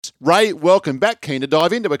Christmas. Ray, welcome back. Keen to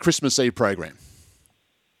dive into a Christmas Eve program.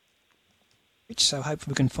 So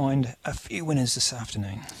hopefully we can find a few winners this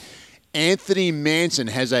afternoon. Anthony Manson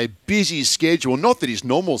has a busy schedule. Not that his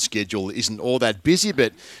normal schedule isn't all that busy,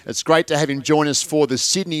 but it's great to have him join us for the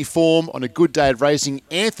Sydney Form on a good day of racing.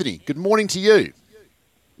 Anthony, good morning to you.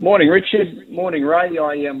 Morning, Richard. Morning, Ray.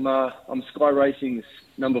 I'm Sky Racing's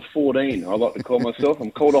number 14, I like to call myself.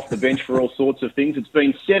 I'm called off the bench for all sorts of things. It's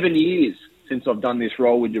been 7 years since I've done this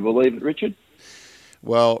role, would you believe it, Richard?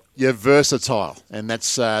 Well, you're versatile, and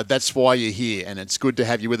that's why you're here, and it's good to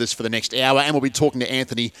have you with us for the next hour. And we'll be talking to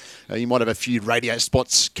Anthony. You might have a few radio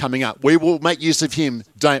spots coming up. We will make use of him,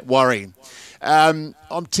 don't worry. I'm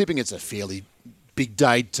tipping it's a fairly big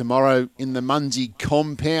day tomorrow in the Munsey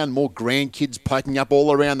compound. More grandkids poking up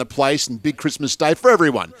all around the place, and big Christmas day for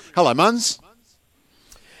everyone. Hello, Muns.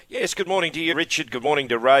 Yes, good morning to you, Richard. Good morning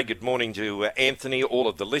to Ray. Good morning to Anthony, all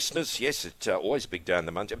of the listeners. Yes, it's always a big day in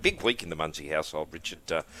the Munsey, a big week in the Munsey household, Richard.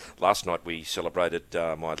 Last night we celebrated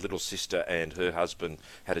my little sister and her husband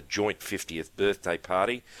had a joint 50th birthday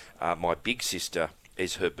party. My big sister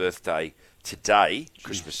is her birthday today,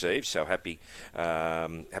 Christmas Eve, so happy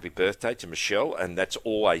birthday to Michelle, and that's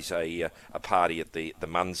always a party at the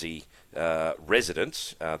Munsey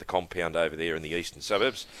residence, the compound over there in the eastern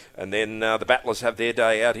suburbs, and then the Battlers have their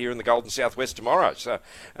day out here in the Golden Southwest tomorrow, so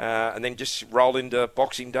and then just roll into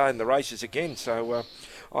Boxing Day and the races again. So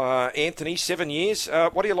Anthony, 7 years,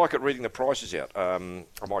 what do you like at reading the prices out? I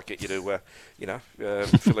might get you to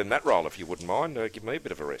fill in that role if you wouldn't mind. Give me a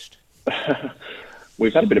bit of a rest.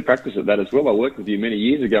 We've had a bit of practice at that as well. I worked with you many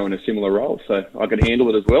years ago in a similar role, so I can handle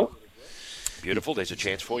it as well. Beautiful. There's a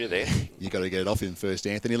chance for you there. You got to get it off him first,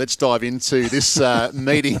 Anthony. Let's dive into this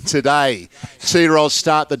meeting today. 2-year-olds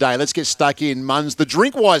start the day. Let's get stuck in. Muns, the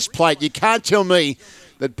Drinkwise plate. You can't tell me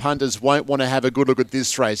that punters won't want to have a good look at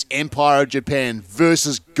this race. Empire of Japan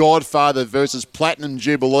versus Godfather versus Platinum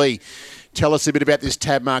Jubilee. Tell us a bit about this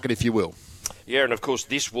tab market, if you will. Yeah, and of course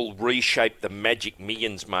this will reshape the Magic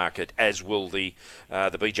Millions market, as will the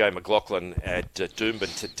BJ McLaughlin at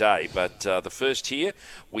Doomben today. But the first here,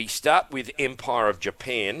 we start with Empire of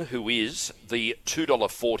Japan, who is the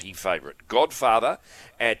 $2.40 favourite. Godfather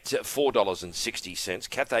at $4.60.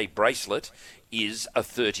 Cathay Bracelet is a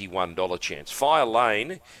 $31 chance. Fire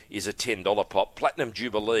Lane is a $10 pop. Platinum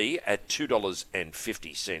Jubilee at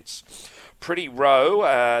 $2.50. Pretty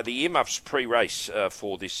Row, the earmuffs pre-race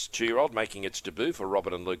for this 2-year-old, making its debut for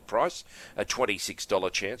Robin and Luke Price, a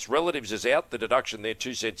 $26 chance. Relatives is out, the deduction there,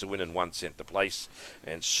 2 cents a win and 1 cent to place.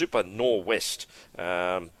 And Super Norwest,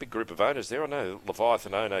 big group of owners there. I know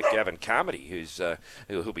Leviathan owner Gavin Carmody,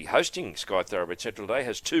 who'll be hosting Sky Thoroughbred Central today,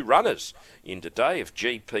 has 2 runners in today. If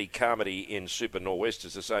GP Carmody in Super Norwest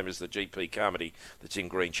is the same as the GP Carmody that's in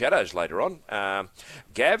Green Shadows later on.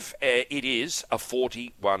 Gav, it is a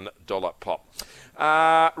 $41 pop.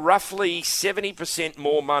 Roughly 70%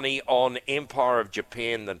 more money on Empire of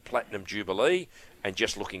Japan than Platinum Jubilee, and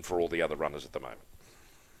just looking for all the other runners at the moment.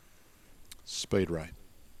 Speed Ray.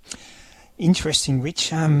 Interesting,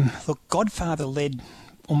 Rich. Look, Godfather led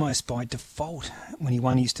almost by default when he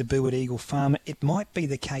won his debut at Eagle Farm. It might be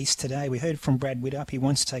the case today. We heard from Brad Widdup. He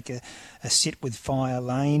wants to take a sit with Fire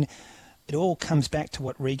Lane. It all comes back to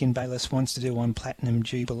what Regan Bayliss wants to do on Platinum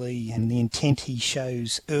Jubilee and the intent he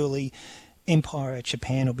shows early. Empire of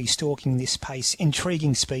Japan will be stalking this pace.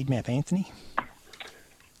 Intriguing speed map, Anthony.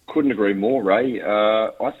 Couldn't agree more, Ray.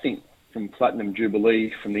 I think from Platinum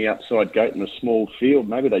Jubilee, from the outside gate in a small field,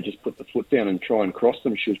 maybe they just put the foot down and try and cross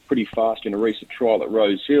them. She was pretty fast in a recent trial at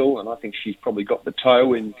Rose Hill, and I think she's probably got the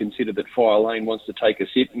toe and considered that Fire Lane wants to take a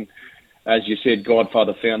sit. And as you said,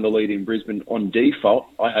 Godfather found the lead in Brisbane on default.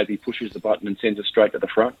 I hope he pushes the button and sends her straight to the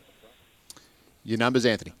front. Your numbers,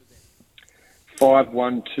 Anthony? 5,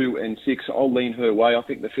 1, 2 and 6. I'll lean her way. I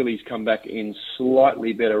think the fillies come back in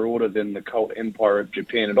slightly better order than the colt Empire of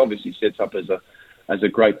Japan. It obviously sets up as a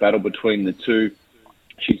great battle between the two.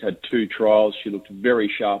 She's had 2 trials. She looked very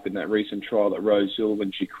sharp in that recent trial at Rose Hill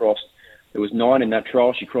when she crossed. There was 9 in that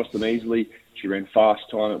trial. She crossed them easily. She ran fast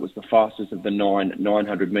time. It was the fastest of the 9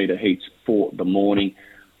 900-metre heats for the morning.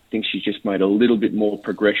 I think she's just made a little bit more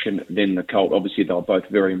progression than the colt. Obviously, they were both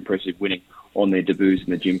very impressive, winning on their debuts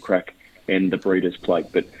in the Gimcrack and the Breeders' Plate.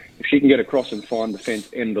 But if she can get across and find the fence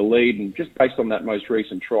and the lead, and just based on that most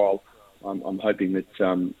recent trial, I'm hoping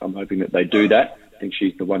that they do that. I think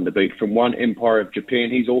she's the one to beat. From 1, Empire of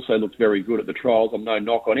Japan, he's also looked very good at the trials. I'm no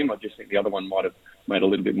knock on him. I just think the other one might have made a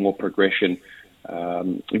little bit more progression.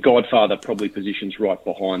 Godfather probably positions right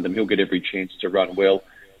behind them. He'll get every chance to run well.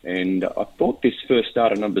 And I thought this first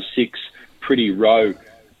start at number 6, Pretty Row,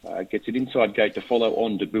 gets an inside gate to follow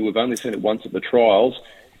on debut. We've only seen it once at the trials.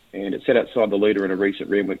 and it sat outside the leader in a recent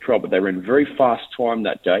Randwick trial, but they ran very fast time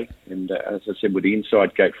that day. And as I said, with the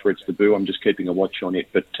inside gate for its debut, I'm just keeping a watch on it.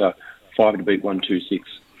 But 5 to beat 126.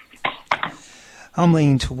 I'm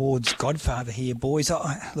leaning towards Godfather here, boys.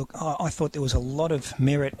 I thought there was a lot of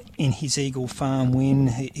merit in his Eagle Farm win.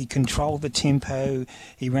 He controlled the tempo.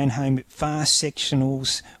 He ran home at fast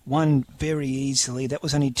sectionals, won very easily. That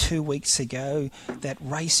was only 2 weeks ago. That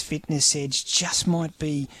race fitness edge just might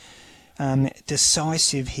be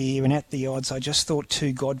decisive here, and at the odds I just thought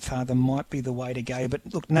 2 Godfather might be the way to go. But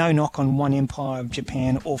look, no knock on 1 Empire of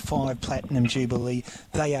Japan or 5 Platinum Jubilee.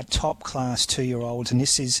 They are top class 2-year-olds, and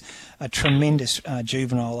this is a tremendous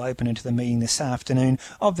juvenile opener to the meeting this afternoon.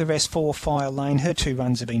 Of the rest, 4 Fire Lane, her 2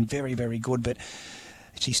 runs have been very, very good, but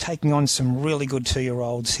she's taking on some really good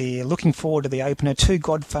 2-year-olds here. Looking forward to the opener. 2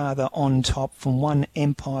 Godfather on top from 1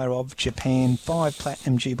 Empire of Japan, 5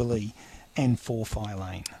 Platinum Jubilee and 4 Fire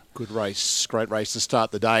Lane. Good race, great race to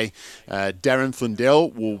start the day. Darren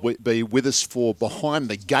Flindell will be with us for Behind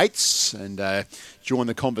the Gates and join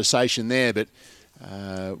the conversation there. But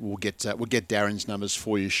we'll get Darren's numbers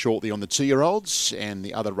for you shortly on the 2-year-olds and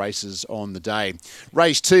the other races on the day.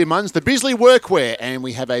 Race 2, Muns, the Bisley Workwear, and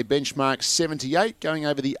we have a benchmark 78 going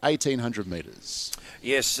over the 1,800 metres.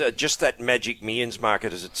 Yes, just that Magic Millions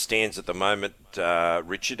market as it stands at the moment,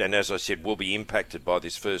 Richard, and as I said, will be impacted by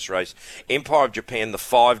this first race. Empire of Japan, the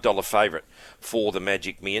 $5 favourite for the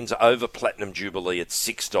Magic Millions, over Platinum Jubilee at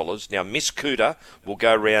 $6. Now, Miss Cuda will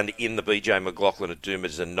go round in the BJ McLaughlin at Doom.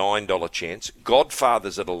 It is a $9 chance.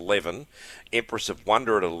 Godfather's at $11. Empress of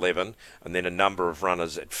Wonder at $11, and then a number of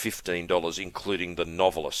runners at $15, including the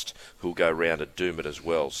Novelist, who'll go round at Doomit as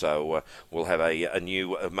well. So we'll have a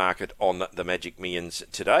new market on the Magic Millions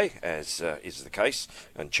today, as is the case,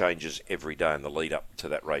 and changes every day in the lead up to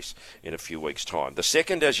that race in a few weeks' time. The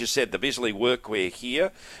second, as you said, the Bisley Workwear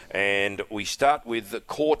here, and we start with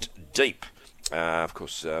Court Deep. Of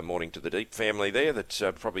course, morning to the Deep family there that's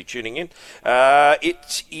probably tuning in.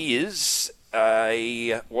 It is...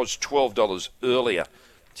 was $12 earlier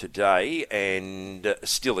today and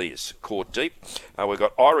still is Court Deep. We've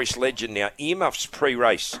got Irish Legend now. Earmuffs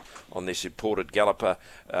pre-race on this imported galloper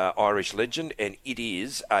Irish Legend, and it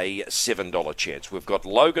is a $7 chance. We've got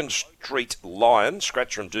Logan Street Lion,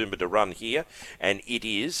 scratch from Doomba to run here, and it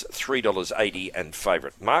is $3.80 and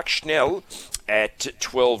favourite. Mark Schnell at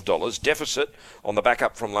 $12. Deficit on the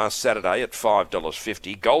backup from last Saturday at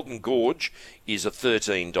 $5.50. Golden Gorge is a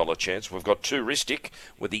 $13 chance. We've got Touristic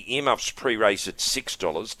with the Earmuffs pre-race at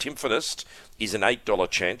 $6. Timphanist is an $8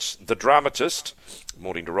 chance. The Dramatist,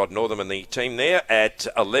 morning to Rod Northam and the team there, at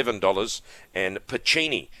 $11. And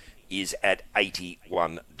Pacini is at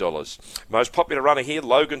 $81. Most popular runner here,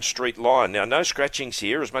 Logan Street Lion. Now, no scratchings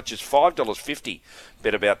here, as much as $5.50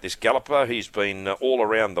 bet about this galloper. He's been all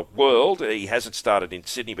around the world. He hasn't started in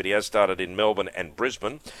Sydney, but he has started in Melbourne and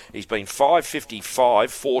Brisbane. He's been $5.55,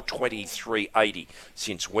 $4.23.80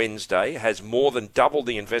 since Wednesday. Has more than double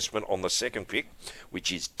the investment on the second pick,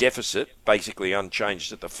 which is Deficit, basically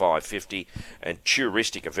unchanged at the $5.50. And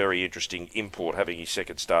Touristic, a very interesting import, having his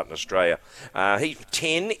second start in Australia. He's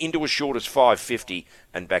 10 into as short as $5.50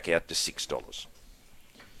 and back out to $6.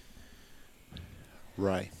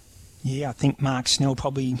 Ray. Yeah, I think Mark Snell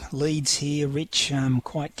probably leads here, Rich,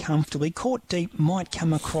 quite comfortably. Court Deep might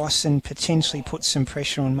come across and potentially put some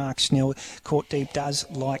pressure on Mark Snell. Court Deep does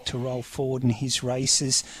like to roll forward in his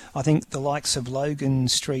races. I think the likes of Logan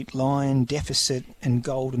Street Lion, Deficit and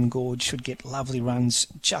Golden Gorge should get lovely runs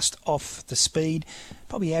just off the speed.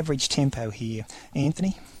 Probably average tempo here.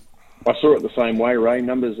 Anthony? I saw it the same way, Ray.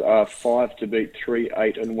 Numbers are 5 to beat 3,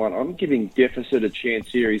 8 and 1. I'm giving Deficit a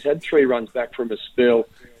chance here. He's had 3 runs back from a spell.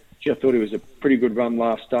 I thought it was a pretty good run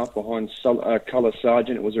last start behind Colour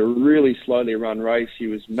Sergeant. It was a really slowly run race. He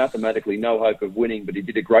was mathematically no hope of winning, but he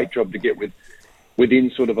did a great job to get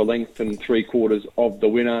within sort of a length and 3/4 of the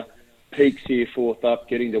winner. Peaks here, 4th up,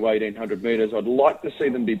 getting to 1,800 metres. I'd like to see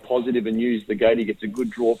them be positive and use the gate. He gets a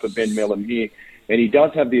good draw for Ben Melham here. And he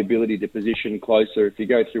does have the ability to position closer. If you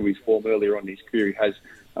go through his form earlier on in his career, he has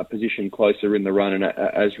a position closer in the run. And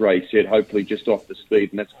as Ray said, hopefully just off the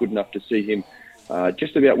speed. And that's good enough to see him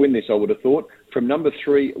just about win this, I would have thought. From number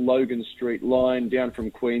 3, Logan Street Line, down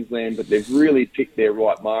from Queensland, but they've really picked their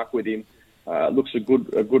right mark with him. Looks a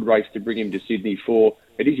good race to bring him to Sydney for.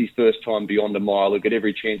 It is his first time beyond a mile. He'll get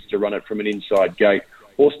every chance to run it from an inside gate.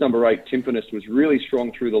 Horse number 8, Timphanist, was really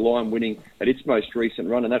strong through the line, winning at its most recent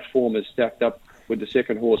run, and that form has stacked up with the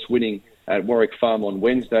second horse winning at Warwick Farm on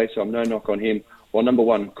Wednesday, so I'm no knock on him. While number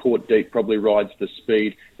 1, Court Deep, probably rides the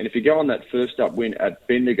speed. And if you go on that first up win at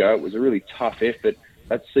Bendigo, it was a really tough effort.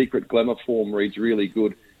 That Secret Glamour form reads really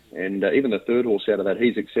good. And even the third horse out of that,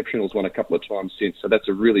 He's Exceptional, has won a couple of times since. So that's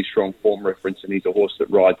a really strong form reference, and he's a horse that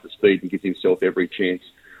rides the speed and gives himself every chance.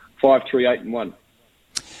 5, 3, 8 and 1.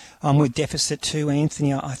 I'm with Deficit too,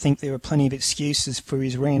 Anthony. I think there are plenty of excuses for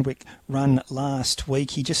his Randwick run last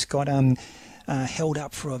week. He just got held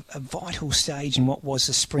up for a vital stage in what was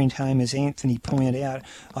a sprint home, as Anthony pointed out.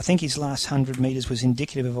 I think his last 100 metres was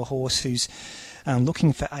indicative of a horse who's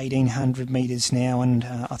looking for 1,800 metres now, and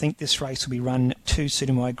I think this race will be run too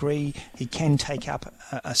soon. I agree he can take up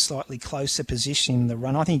a slightly closer position in the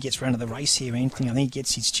run. I think he gets run of the race here, Anthony. I think he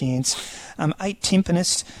gets his chance. 8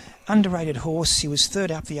 Timpanist. Underrated horse. He was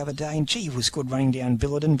third up the other day, and gee, was good running down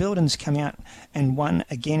Billiton. Billiton's come out and won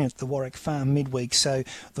again at the Warwick Farm midweek, so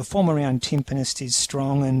the form around Timpanist is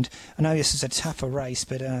strong, and I know this is a tougher race,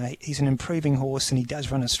 but he's an improving horse, and he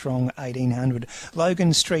does run a strong 1,800.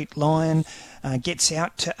 Logan Street Lion gets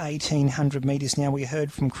out to 1,800 metres now. We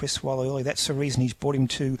heard from Chris Waller earlier. That's the reason he's brought him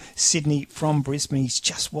to Sydney from Brisbane. He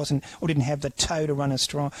just didn't have the toe to run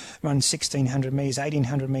 1,600 metres,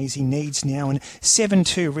 1,800 metres he needs now, and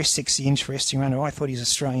 7-2 Ristic, the interesting runner. I thought his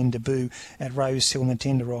Australian debut at Rosehill in the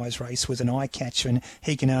Tenderise race was an eye-catcher, and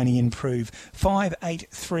he can only improve. 5, 8,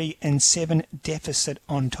 3 and 7 Deficit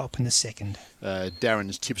on top in the second.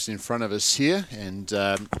 Darren's tips in front of us here, and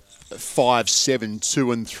 5, 7,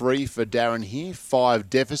 2 and 3 for Darren here.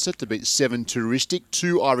 5 Deficit to beat 7 Touristic,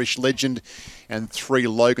 2 Irish Legend and 3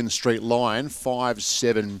 Logan Street Lion. 5,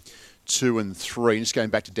 7, 2 and 3. Just going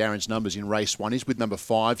back to Darren's numbers in race 1, he's with number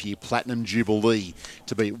 5 here, Platinum Jubilee,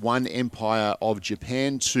 to beat 1 Empire of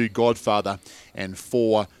Japan, 2 Godfather and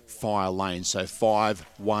 4 Fire Lane. So 5,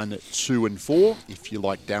 1, 2 and 4. If you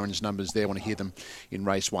like Darren's numbers there, want to hear them in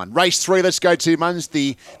race 1. Race 3, let's go to Muns,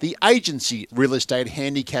 the agency real estate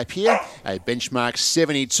handicap here, a benchmark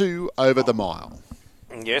 72 over the mile.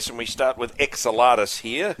 Yes, and we start with Exalatus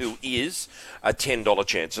here, who is a $10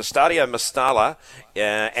 chance. Estadio Mastala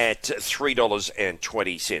at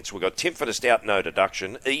 $3.20. We've got Timfordist out, no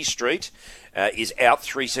deduction. E Street is out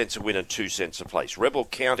 3 cents a win and 2 cents a place. Rebel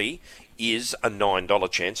County is a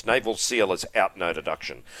 $9 chance. Naval Seal is out, no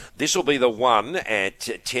deduction. This will be the one at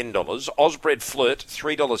 $10. Osbred Flirt,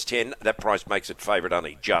 $3.10. That price makes it favourite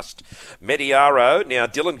only just. Mediaro, now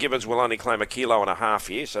Dylan Gibbons will only claim 1.5 kilos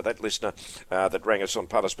here, so that listener that rang us on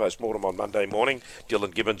Punters Post-Mortem on Monday morning,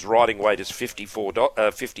 Dylan Gibbons' riding weight is 54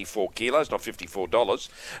 kilos, not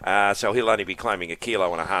 $54. So he'll only be claiming 1.5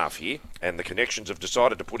 kilos here, and the connections have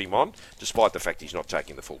decided to put him on, despite the fact he's not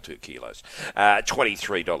taking the full 2 kilos.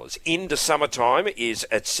 $23. Into Summertime is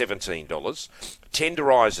at $17.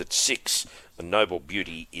 Tenderize at $6. The Noble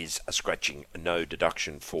Beauty is a scratching no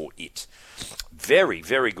deduction for it. Very,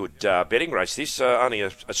 very good betting race. This only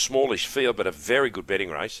a smallish field, but a very good betting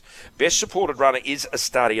race. Best supported runner is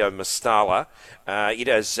Estadio Mastala. It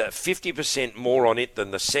has 50% more on it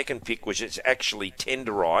than the second pick, which is actually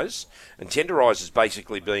Tenderize. And Tenderize has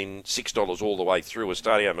basically been $6 all the way through.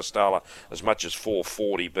 Estadio Mastala as much as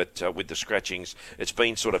 $4.40, but with the scratchings, it's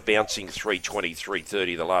been sort of bouncing $3.20,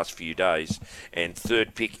 $3.30 the last few days. And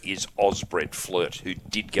third pick is Osbred Flirt, who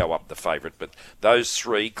did go up the favourite. But those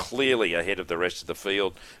three clearly ahead of the rest of the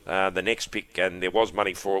field. The next pick, and there was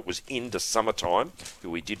money for it, was Into Summertime, who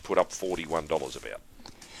we did put up $41 about.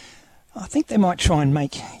 I think they might try and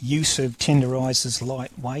make use of Tenderize's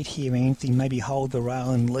lightweight here, Anthony. Maybe hold the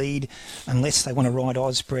rail and lead, unless they want to ride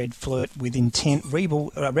Osbred Flirt with intent.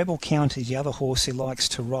 Rebel County, the other horse who likes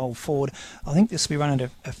to roll forward. I think this will be running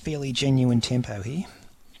at a fairly genuine tempo here.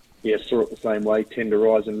 Yeah, saw it the same way.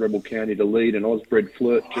 Tenderize and Rebel County to lead, and Osbred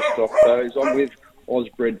Flirt just off those. I'm with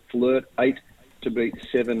Osbred Flirt, 8 to beat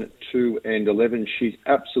 7, 2 and 11. She's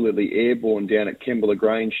absolutely airborne down at Kembla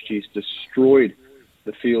Grange. She's destroyed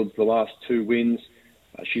the fields the last 2 wins.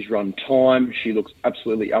 She's run time. She looks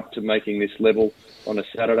absolutely up to making this level on a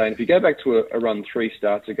Saturday. And if you go back to a run 3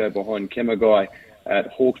 starts ago behind Kemagai at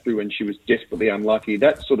Hawkesbury when she was desperately unlucky,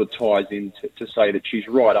 that sort of ties in to say that she's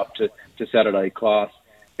right up to Saturday class.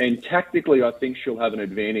 And tactically, I think she'll have an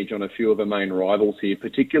advantage on a few of her main rivals here,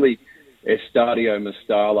 particularly Estadio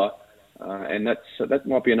Mastala. And that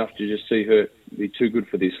might be enough to just see her be too good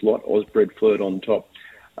for this lot. Osbred Flirt on top.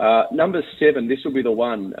 Number 7, this will be the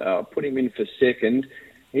one. Put him in for second.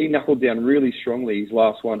 He knuckled down really strongly his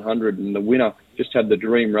last 100, and the winner just had the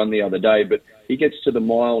dream run the other day. But he gets to the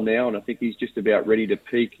mile now, and I think he's just about ready to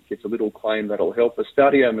peak. Gets a little claim that'll help.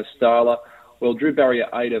 Estadio Mastala, well, drew barrier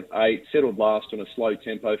 8 of 8, settled last on a slow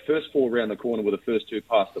tempo. First 4 round the corner with the first 2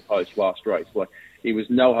 past the post last race. Like, he was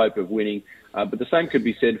no hope of winning. But the same could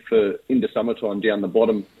be said for Into Summertime down the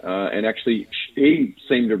bottom. And actually, he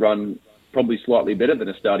seemed to run probably slightly better than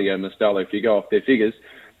Estadio Mastala if you go off their figures.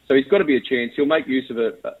 So he's got to be a chance. He'll make use of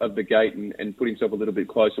the gate and put himself a little bit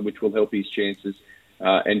closer, which will help his chances.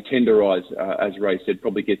 And Tenderize, as Ray said,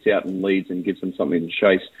 probably gets out and leads and gives them something to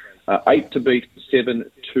chase. 8 to beat, 7,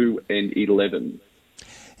 2 and 11.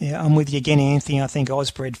 Yeah, I'm with you again, Anthony. I think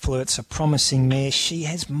Osbred Flirt's a promising mare. She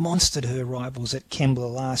has monstered her rivals at Kembla the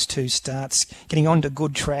last 2 starts, getting onto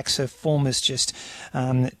good tracks. Her form has just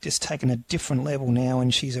taken a different level now,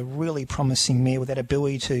 and she's a really promising mare with that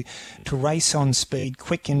ability to race on speed,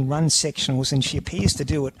 quick and run sectionals, and she appears to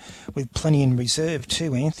do it with plenty in reserve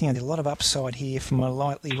too, Anthony. There's a lot of upside here from a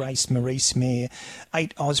lightly raced Maurice mare.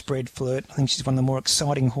 8 Osbred Flirt. I think she's one of the more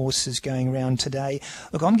exciting horses going around today.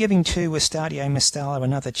 Look, I'm giving 2 Estadio Mastala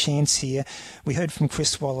another chance here. We heard from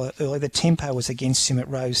Chris Waller earlier. The tempo was against him at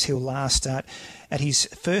Rose Hill last start. At his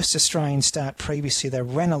first Australian start previously, they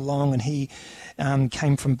ran along and he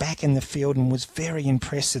came from back in the field and was very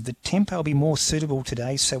impressive. The tempo will be more suitable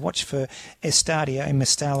today, so watch for Estadio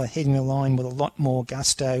Mastala heading the line with a lot more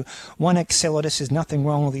gusto. 1 Acceleratus, there's nothing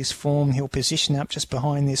wrong with his form. He'll position up just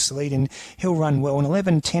behind this lead and he'll run well. And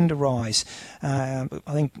 11 Tenderize, I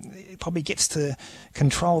think it probably gets to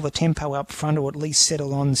control the tempo up front or at least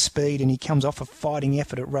settle on speed, and he comes off a fighting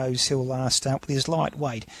effort at Rose Hill last start with his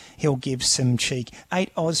lightweight. He'll give some cheek.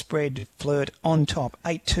 8 Osbred Flirt on top.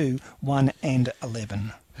 8, 2, 1 and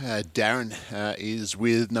 11. Darren is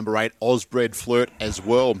with number 8 Osbred Flirt as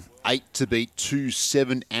well. 8 to beat, 2,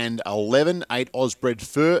 7 and 11. 8 Osbred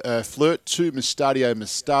Flirt, 2 Mustadio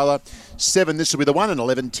Mastala. 7, this will be the 1, and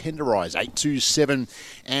 11 Tenderize. 8, 2, 7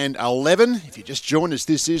 and 11. If you just joined us,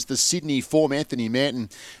 this is the Sydney form. Anthony Manton,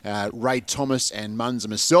 Ray Thomas and Munns and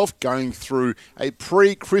myself going through a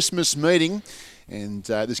pre-Christmas meeting. And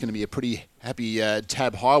there's going to be a pretty happy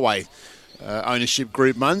Tab Highway ownership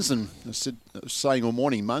group, Munns. And I was saying all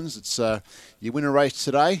morning, Munns, it's you win a race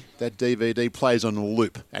today, that DVD plays on a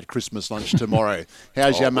loop at Christmas lunch tomorrow.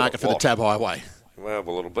 How's your market for the Tab Highway? Well,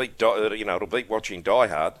 it'll beat it'll beat watching Die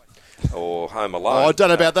Hard or Home Alone. Oh, I don't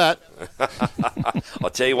know about that. I'll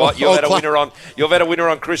tell you what, you've had a winner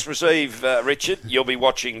on Christmas Eve, Richard. You'll be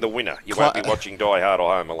watching the winner. You won't be watching Die Hard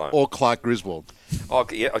or Home Alone. Or Clark Griswold. Oh,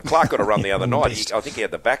 yeah, Clark got a run the other night. I think he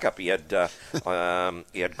had the backup. He had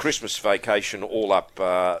Christmas vacation all up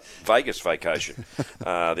Vegas vacation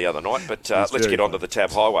the other night. But let's get on to the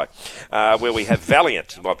Tab Highway, where we have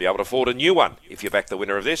Valiant. You might be able to afford a new one if you back the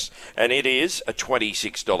winner of this. And it is a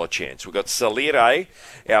 $26 chance. We've got Salire,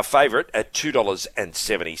 our favourite, at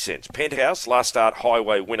 $2.70. Penthouse, last start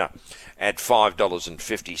highway winner, at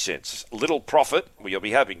 $5.50. Little Profit, you'll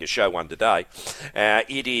be hoping to show one today.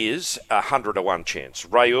 It is 100 to 1 chance.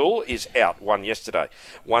 Raoul is out, won yesterday.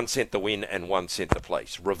 1 cent to win and 1 cent to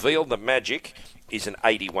place. Reveal the Magic is an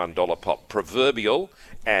 $81 pop. Proverbial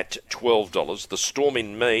at $12. The Storm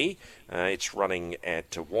in Me, it's running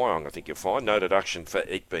at Wyong, I think you'll find. No deduction for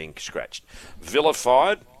it being scratched.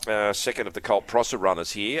 Vilified, second of the Colt Prosser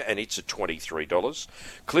runners here, and it's at $23.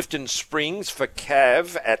 Clifton Springs for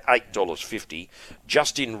Cav at $8.50.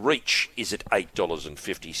 Justin Reach is at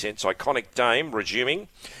 $8.50. Iconic Dame, resuming,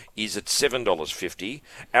 is at $7.50.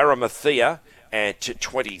 Arimathea at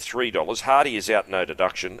 $23. Hardy is out, no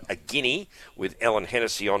deduction. A with Ellen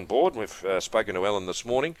Hennessy on board. We've spoken to Ellen this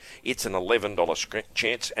morning. It's an $11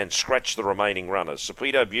 chance, and scratch the remaining runners.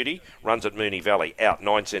 Sapedo Beauty runs at Moonee Valley, out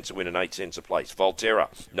 9 cents a win and 8 cents a place. Volterra,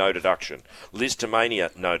 no deduction. Liz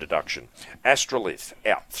Tomania, no deduction. Astrolith,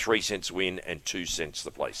 out 3 cents a win and 2 cents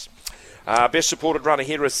the place. Best supported runner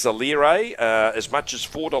here is Salire, as much as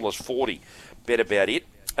 $4.40. Bet about it.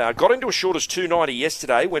 Got into as short as $2.90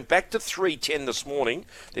 yesterday, went back to $3.10 this morning.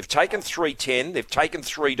 They've taken $3.10, they've taken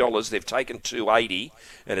 $3, they've taken $2.80,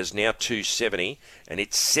 and is now $2.70. And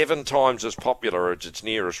it's 7 times as popular as its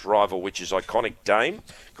nearest rival, which is Iconic Dame.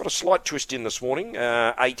 Got a slight twist in this morning,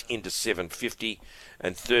 8 into $7.50,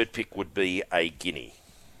 and third pick would be a Guinea.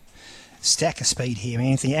 Stack of speed here,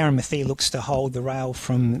 Anthony. Arimathea looks to hold the rail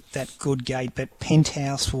from that good gate, but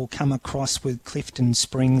Penthouse will come across with Clifton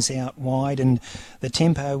Springs out wide, and the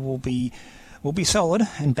tempo will be solid,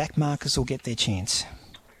 and back markers will get their chance.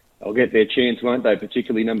 They'll get their chance, won't they?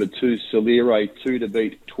 Particularly number 2, Salire, 2 to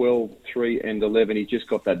beat, 12, 3 and 11. He's just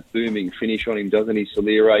got that booming finish on him, doesn't he,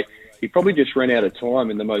 Salire? He probably just ran out of time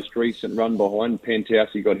in the most recent run behind Penthouse.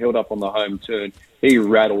 He got held up on the home turn. He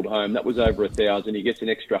rattled home. That was over 1,000. He gets an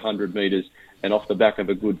extra 100 metres, and off the back of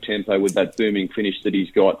a good tempo with that booming finish that he's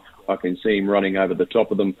got, I can see him running over the top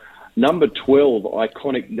of them. Number 12,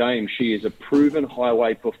 Iconic Dame. She is a proven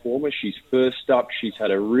highway performer. She's first up. She's had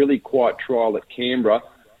a really quiet trial at Canberra.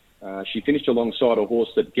 She finished alongside a horse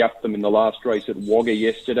that gapped them in the last race at Wagga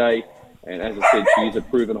yesterday. And as I said, she is a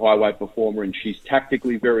proven highway performer, and she's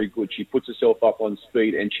tactically very good. She puts herself up on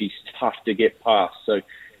speed, and she's tough to get past. So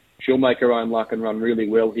she'll make her own luck and run really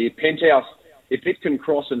well here. Penthouse, if it can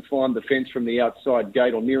cross and find the fence from the outside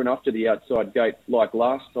gate or near enough to the outside gate like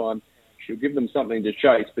last time, she'll give them something to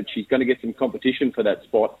chase, but she's going to get some competition for that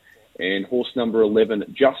spot. And horse number 11,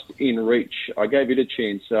 Just in Reach. I gave it a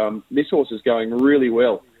chance. This horse is going really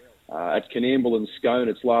well at Canamble and Scone,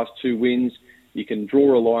 its last 2 wins. You can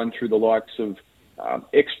draw a line through the likes of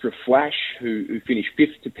Extra Flash, who finished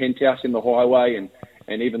 5th to Penthouse in the Highway,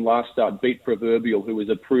 and even last start beat Proverbial, who is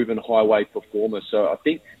a proven highway performer. So I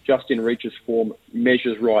think Just in Reach's form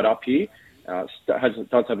measures right up here.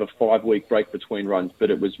 Does have a 5-week break between runs, but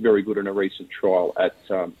it was very good in a recent trial at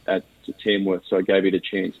Tamworth, so I gave it a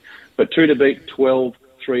chance. But 2 to beat, 12,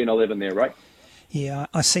 3 and 11 there, right? Yeah,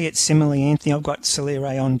 I see it similarly, Anthony. I've got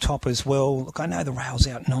Solera on top as well. Look, I know the rail's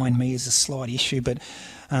out 9 metres, a slight issue, but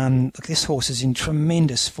look, this horse is in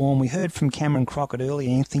tremendous form. We heard from Cameron Crockett earlier,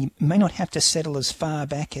 Anthony. May not have to settle as far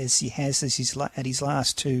back as he has at his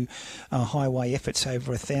last 2 highway efforts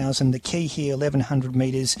over 1,000. The key here, 1,100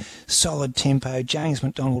 metres, solid tempo. James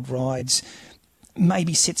McDonald rides.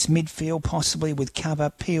 Maybe sits midfield, possibly with cover.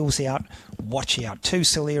 Peels out. Watch out. 2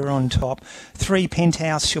 Solera on top. 3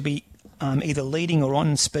 Penthouse. She'll be either leading or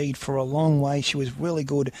on speed for a long way. She was really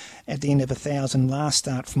good at the end of 1,000 last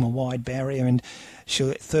start from a wide barrier, and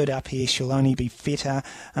she'll third up here. She'll only be fitter.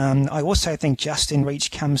 I also think Just in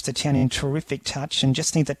Reach comes to town in terrific touch, and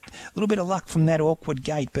just need that little bit of luck from that awkward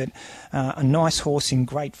gate, but a nice horse in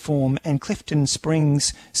great form. And Clifton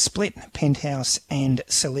Springs split Penthouse and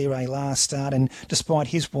Solera last start, and despite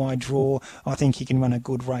his wide draw, I think he can run a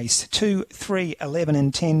good race. 2, 3, 11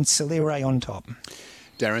 and 10, Solera on top.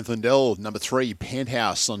 Darren Lindell, number 3,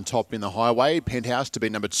 Penthouse on top in the Highway. Penthouse to be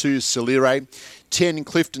number 2, Solera. 10,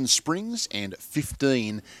 Clifton Springs, and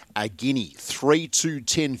 15, a Guinea. 3, 2,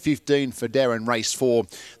 10, 15 for Darren, race 4,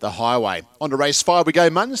 the Highway. On to race 5 we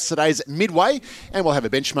go, Muns. Today's Midway, and we'll have a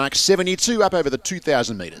benchmark 72 up over the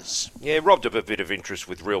 2,000 metres. Yeah, robbed of a bit of interest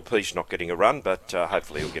with Real Peace not getting a run, but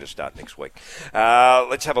hopefully he'll get a start next week.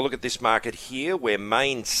 Let's have a look at this market here, where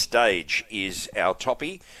Main Stage is our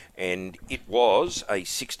toppy, and it was a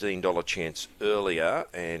 $16 chance earlier,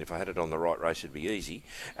 and if I had it on the right race, it'd be easy.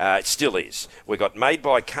 It still is. We got Made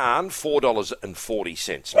by Khan,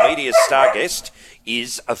 $4.40. Media's Starguest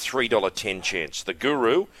is a $3.10 chance. The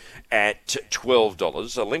Guru at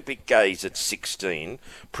 $12. Olympic Gaze at $16.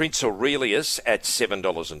 Prince Aurelius at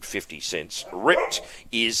 $7.50. Ripped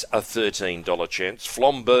is a $13 chance.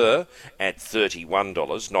 Flambeur at $31.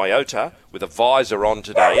 Nyota with a visor on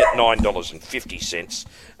today at $9.50.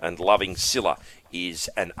 And Loving Silla is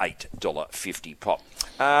an $8.50 pop.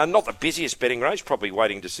 Not the busiest betting race, probably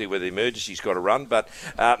waiting to see whether the Emergency's got a run, but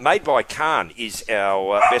Made by Khan is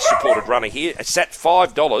our best supported runner here. It's at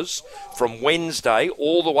 $5 from Wednesday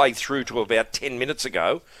all the way through to about 10 minutes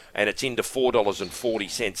ago, and it's into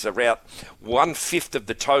 $4.40. About 1/5 of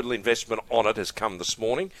the total investment on it has come this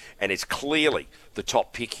morning, and it's clearly the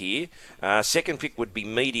top pick here. Second pick would be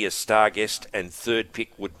Media Starguest, and third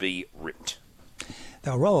pick would be Ripped.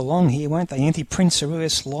 They'll roll along here, won't they, Anthony? Prince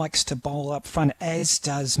Aurelius likes to bowl up front, as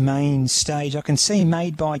does Main Stage. I can see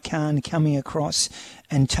Made by Khan coming across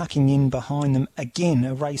and tucking in behind them. Again,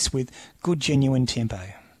 a race with good, genuine tempo.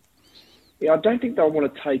 Yeah, I don't think they'll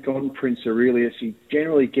want to take on Prince Aurelius. He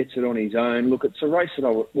generally gets it on his own. Look, it's a race that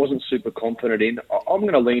I wasn't super confident in. I'm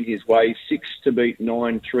going to lean his way. 6 to beat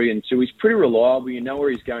 9, 3 and 2. He's pretty reliable. You know where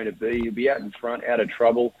he's going to be. He'll be out in front, out of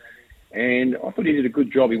trouble. And I thought he did a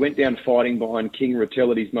good job. He went down fighting behind King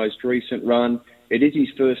Rattel at his most recent run. It is his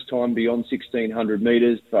first time beyond 1,600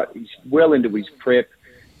 metres, but he's well into his prep.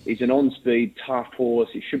 He's an on-speed, tough horse.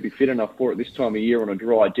 He should be fit enough for it this time of year on a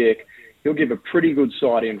dry deck. He'll give a pretty good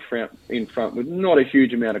side in front with not a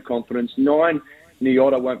huge amount of confidence. 9,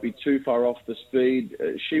 Nyota won't be too far off the speed.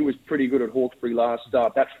 She was pretty good at Hawkesbury last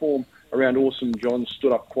start. That form around Awesome John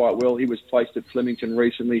stood up quite well. He was placed at Flemington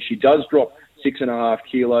recently. She does drop 6.5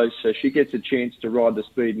 kilos, so she gets a chance to ride the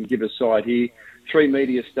speed and give a side here. 3,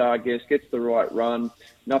 Media Starguest, gets the right run.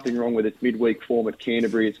 Nothing wrong with its midweek form at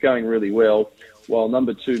Canterbury. It's going really well. While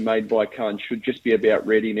number 2, Made by Khan, should just be about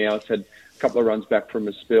ready now. It's had a couple of runs back from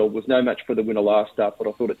a spell. Was no match for the winner last start, but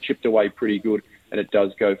I thought it chipped away pretty good, and it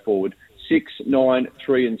does go forward. 6, 9,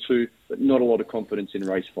 3 and 2, but not a lot of confidence in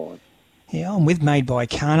race 5. Yeah, I'm with Made by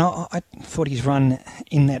Khan. I thought his run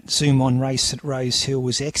in that Zoom On race at Rose Hill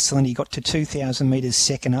was excellent. He got to 2,000 metres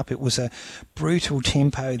second up. It was a brutal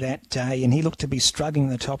tempo that day, and he looked to be struggling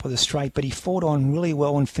at the top of the straight, but he fought on really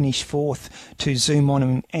well and finished 4th to Zoom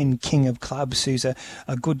On and King of Clubs, who's a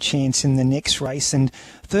good chance in the next race. And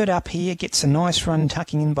third up here gets a nice run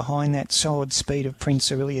tucking in behind that solid speed of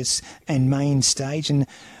Prince Aurelius and Main Stage. And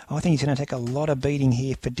I think he's going to take a lot of beating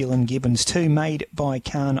here for Dylan Gibbons. 2 Made by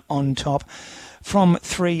Khan on top. From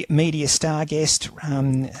 3, Media Starguest,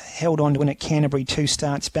 held on to win at Canterbury 2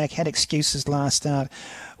 starts back, had excuses last start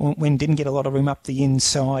when didn't get a lot of room up the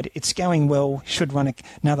inside. It's going well, should run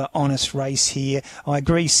another honest race here. I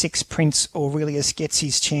agree 6, Prince Aurelius gets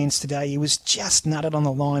his chance today. He was just nutted on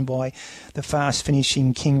the line by the fast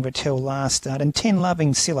finishing King Rattel last start. And 10,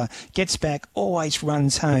 Loving Silla gets back, always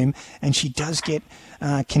runs home, and she does get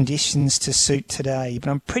conditions to suit today. But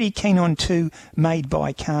I'm pretty keen on 2, Made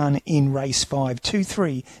by Khan in race 5, 2,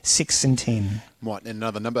 3, 6 and 10. Right, and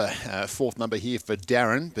another number, 4th number here for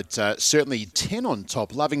Darren, but certainly 10 on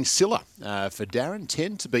top. Loving Silla for Darren,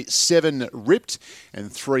 10 to beat 7 Ripped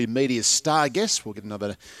and 3 Media Starguest. We'll get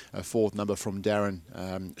another 4th number from Darren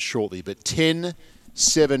shortly, but 10,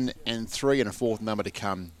 7 and 3 and a 4th number to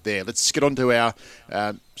come there. Let's get on to our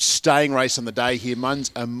staying race on the day here,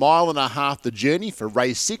 Muns. 1.5 miles the journey for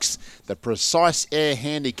race 6, the Precise Air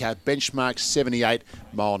Handicap, benchmark 78,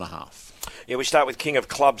 1.5 miles. Yeah, we start with King of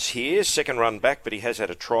Clubs here. Second run back, but he has had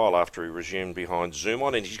a trial after he resumed behind Zoom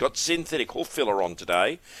On, and he's got Synthetic Hoof Filler on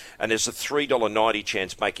today, and there's a $3.90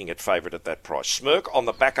 chance making it favourite at that price. Smirk on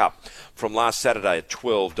the back up from last Saturday at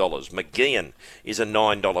 $12. McGeehan is a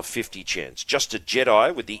 $9.50 chance. Just a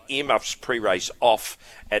Jedi with the earmuffs pre-race off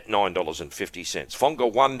at $9.50. Fonga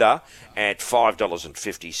Wonder at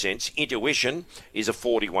 $5.50. Intuition is a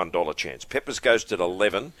 $41 chance. Peppers Ghost at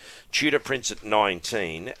 11. Tudor Prince at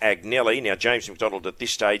 19. Agnelli, now James McDonald at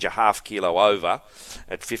this stage, a half kilo over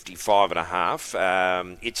at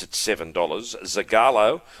 55.5. It's at $7.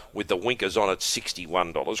 Zagalo with the winkers on at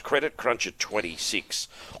 $61. Credit Crunch at 26.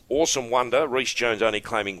 Awesome Wonder, Reece Jones only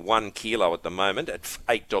claiming 1 kilo at the moment at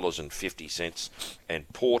 $8.50. And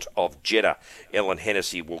Port of Jeddah, Ellen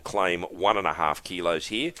Hennessy will claim 1.5 kilos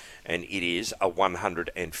here, and it is a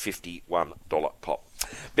 $151 pop.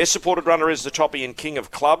 Best supported runner is the Toppy and King of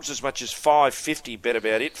Clubs, as much as $5.50. Bet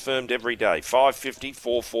about it, firmed every day. $5.50,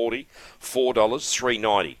 $4.40, $4,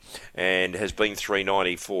 $3.90, and has been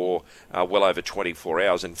 $3.90 for well over 24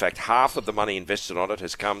 hours. In fact, half of the money invested on it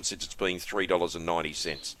has come since it's been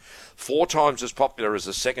 $3.90. 4 times as popular as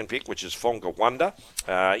the second pick, which is Fonga Wonder.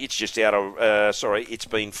 It's just out of, it's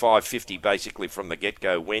been $5.50 basically from the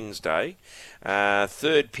get-go Wednesday.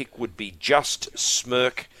 Third pick would be Just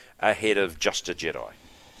Smirk ahead of Just a Jedi.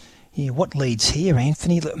 Yeah, what leads here,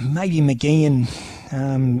 Anthony? Maybe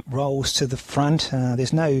McGeehan rolls to the front.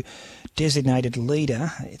 There's no designated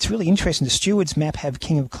leader. It's really interesting. The Stewards map have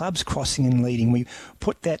King of Clubs crossing and leading. We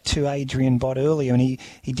put that to Adrian Bott earlier, and he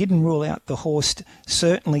didn't rule out the horse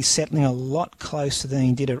certainly settling a lot closer than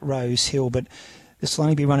he did at Rose Hill, but this will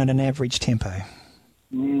only be run at an average tempo.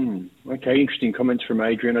 Okay, interesting comments from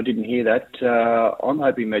Adrian. I didn't hear that. I'm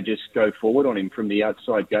hoping they just go forward on him from the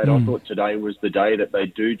outside gate. I thought today was the day that they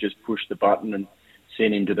do just push the button and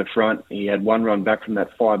send him to the front. He had 1 run back from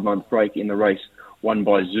that 5-month break in the race, won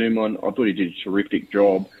by Zoom On. I thought he did a terrific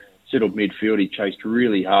job. Settled midfield, he chased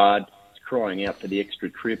really hard. He's crying out for the extra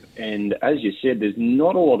trip. And as you said, there's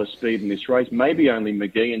not a lot of speed in this race. Maybe only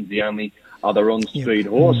McGeehan's the only other on-speed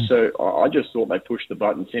horse. So I just thought they pushed the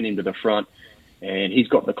button, sent him to the front. And he's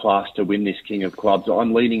got the class to win this King of Clubs.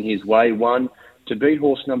 I'm leading his way. 1, to beat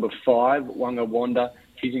horse number 5, Wanga Wanda.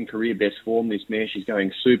 She's in career best form, this mare. She's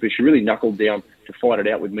going super. She really knuckled down to fight it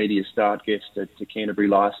out with Media Starguest to Canterbury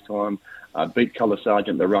last time. Beat Colour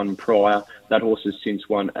Sergeant the run prior. That horse has since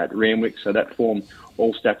won at Randwick, so that form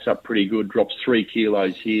all stacks up pretty good. Drops 3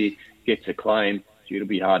 kilos here, gets a claim. It'll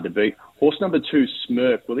be hard to beat. Horse number 2,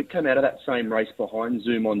 Smirk. Well, it came out of that same race behind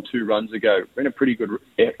Zoom On 2 runs ago.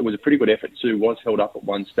 It was a pretty good effort too. Was held up at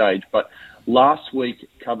one stage, but last week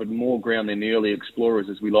covered more ground than the early explorers,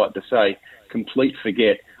 as we like to say. Complete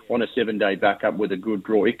forget on a 7-day backup with a good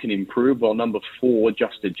draw. It can improve. While number 4,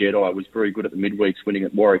 Just a Jedi, was very good at the midweeks, winning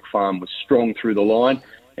at Warwick Farm, was strong through the line,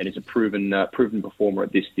 and is a proven performer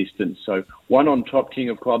at this distance. So 1 on top, King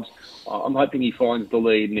of Clubs. I'm hoping he finds the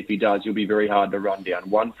lead, and if he does, he'll be very hard to run down.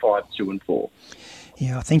 1, 5, 2 and 4.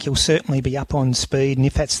 Yeah, I think he'll certainly be up on speed, and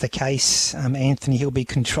if that's the case, Anthony, he'll be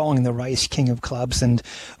controlling the race, King of Clubs, and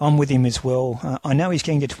I'm with him as well. I know he's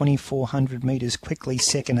getting to 2,400 metres quickly,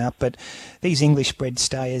 second up, but these English-bred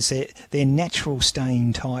stayers, they're natural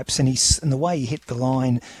staying types, and the way he hit the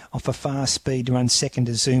line off a fast speed to run second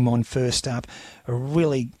to Zoom On first up, a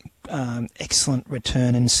really excellent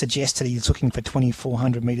return, and suggested he's looking for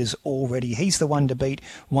 2,400 metres already. He's the one to beat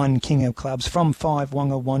 1, King of Clubs, from 5,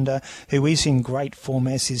 Wanga Wanda, who is in great form,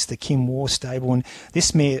 as is the Kim War stable. And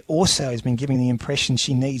this mare also has been giving the impression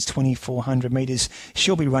she needs 2,400 metres.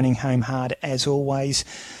 She'll be running home hard as always.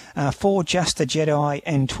 4 Just a Jedi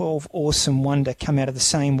and 12 Awesome Wonder come out of the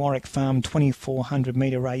same Warwick Farm 2400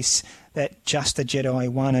 metre race that Just a Jedi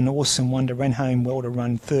won and Awesome Wonder ran home well to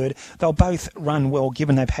run third. They'll both run well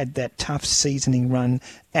given they've had that tough seasoning run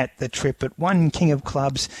at the trip. But one King of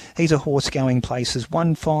Clubs, he's a horse going places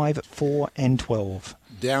 1, 5, 4 and 12.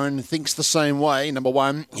 Darren thinks the same way. Number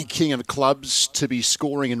 1, King of Clubs to be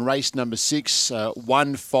scoring in race number 6.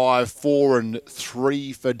 1, 5, 4 and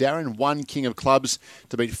 3 for Darren. 1 King of Clubs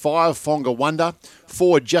to beat 5 Fonga Wonder,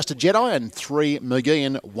 4 Just a Jedi and 3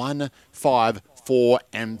 McGeehan. 1, 5, 4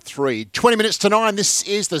 and 3. 20 minutes to 9. This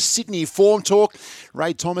is the Sydney Form Talk.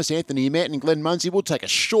 Ray Thomas, Anthony Manton and Glenn Munsey will take a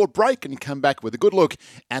short break and come back with a good look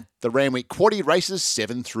at the Randwick Quaddie races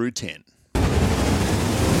 7 through 10.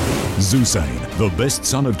 Zusane, the best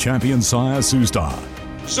son of champion sire Sustar.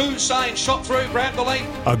 Zusane shot through, grabbed the lead.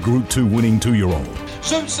 A Group 2 winning 2-year-old.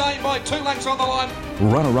 Zusane by 2 lengths on the line.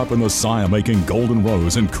 Runner-up in the sire-making Golden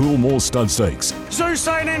Rose and Coolmore Stud Stakes.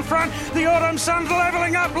 Zusane in front. The Autumn Sun's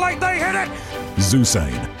levelling up late. They hit it.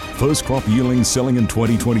 Zusane, first crop yearling selling in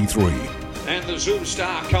 2023. And the Zoom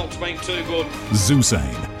Star colt's been too good.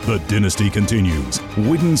 Zusane, the dynasty continues.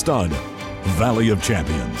 Widden Stud, Valley of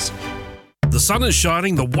Champions. The sun is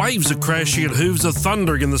shining, the waves are crashing and hooves are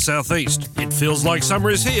thundering in the southeast. It feels like summer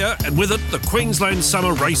is here, and with it, the Queensland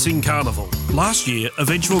Summer Racing Carnival. Last year,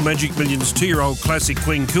 eventual Magic Millions 2-year-old classic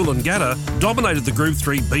Queen Coolangatta dominated the Group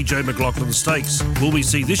 3 BJ McLaughlin Stakes. Will we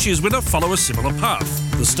see this year's winner follow a similar path?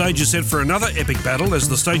 The stage is set for another epic battle as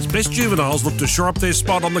the state's best juveniles look to shore up their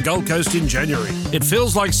spot on the Gold Coast in January. It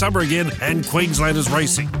feels like summer again, and Queensland is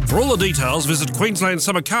racing. For all the details, visit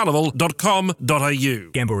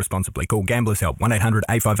queenslandsummercarnival.com.au. Gamble responsibly. Call Gamblers Help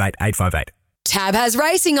 1-800-858-858. Tab has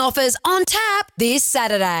racing offers on tap this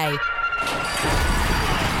Saturday.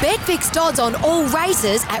 Bet fixed odds on all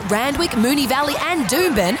races at Randwick, Moonee Valley and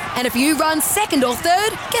Doomben, and if you run second or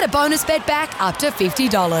third, get a bonus bet back up to $50.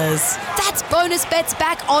 That's bonus bets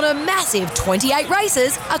back on a massive 28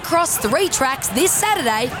 races across 3 tracks this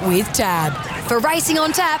Saturday with Tab. For Racing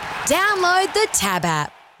on Tap, download the Tab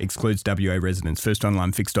app. Excludes WA residents. First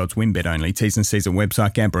online fixed odds win bet only. T's and C's at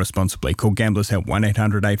website. Gamble responsibly. Call Gamblers Help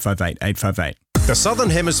 1-800-858-858. The Southern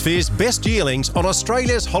Hemisphere's best yearlings on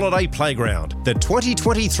Australia's holiday playground. The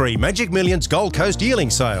 2023 Magic Millions Gold Coast Yearling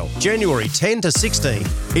Sale, January 10 to 16.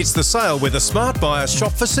 It's the sale where the smart buyers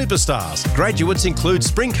shop for superstars. Graduates include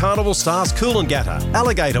Spring Carnival stars Coolangatta,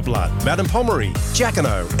 Alligator Blood, Madame Pommery,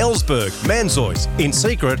 Jacquinot, Ellsberg, Manzoice, In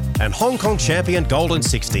Secret and Hong Kong champion Golden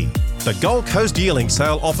 60. The Gold Coast Yearling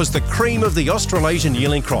Sale offers the cream of the Australasian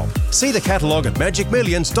yearling crop. See the catalogue at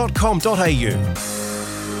magicmillions.com.au.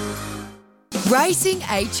 Racing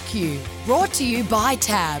HQ, brought to you by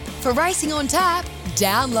Tab. For Racing on Tap,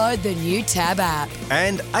 download the new Tab app.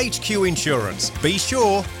 And HQ Insurance. Be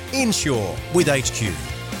sure, insure with HQ.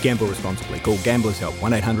 Gamble responsibly. Call Gamblers Help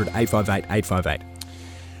 1-800-858-858.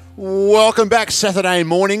 Welcome back, Saturday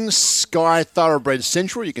mornings, Sky Thoroughbred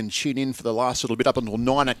Central. You can tune in for the last little bit up until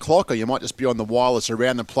 9 o'clock, or you might just be on the wireless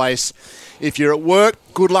around the place. If you're at work,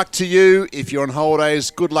 good luck to you. If you're on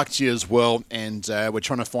holidays, good luck to you as well. And we're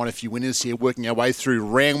trying to find a few winners here, working our way through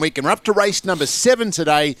Randwick. And we're up to race number 7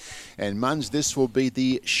 today. And Muns, this will be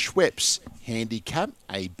the Schweppes Handicap,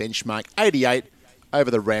 a benchmark 88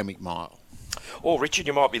 over the Randwick Mile. Or, Richard,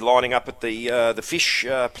 you might be lining up at the fish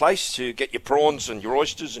place to get your prawns and your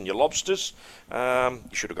oysters and your lobsters. You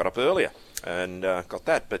should have got up earlier and got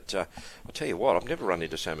that. But I'll tell you what, I've never run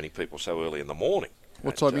into so many people so early in the morning.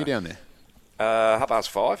 What time are you down there?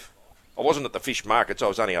 5:30. I wasn't at the fish markets. I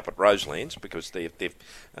was only up at Roselands because the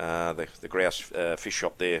grouse fish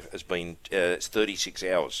shop there has been 36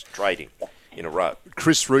 hours trading in a row.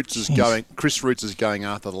 Chris Roots is going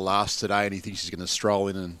after the last today, and he thinks he's going to stroll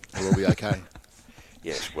in and it'll all be okay.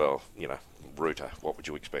 Yes, well, Rooter, what would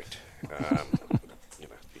you expect? You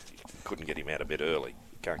couldn't get him out a bit early.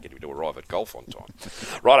 Can't get him to arrive at golf on time.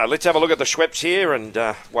 Righto, let's have a look at the Schweppes here, and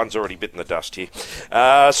one's already bitten the dust here.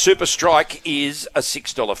 Super Strike is a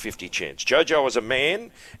 $6.50 chance. Jojo is a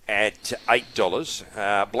man at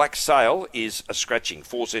 $8. Black Sail is a scratching,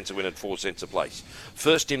 4 cents a win and 4 cents a place.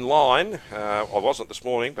 First in line, I wasn't this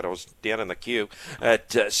morning, but I was down in the queue, at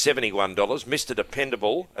 $71. Mr.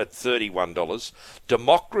 Dependable at $31.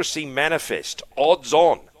 Democracy Manifest, odds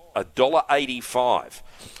on, $1.85.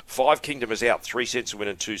 Five Kingdom is out, 3 cents a win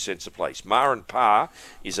and 2 cents a place. Mar and Par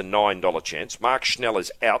is a $9 chance. Mark Schnell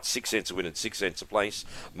is out, 6 cents a win and 6 cents a place.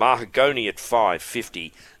 Mahagoni at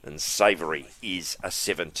 $5.50, and Savoury is a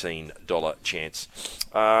 $17 chance.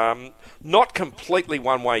 Not completely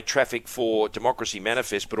one-way traffic for Democracy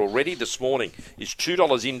Manifest, but already this morning is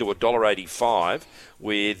 $2 into $1.85,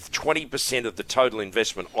 with 20% of the total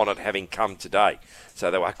investment on it having come today. So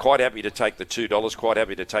they were quite happy to take the $2, quite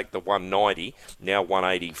happy to take the $1.90, now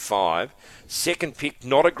 $1.85. Second pick,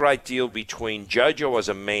 not a great deal between Jojo as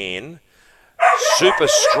a Man, Super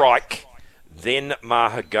Strike, then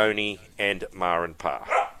Mahagoni and Mar and Par.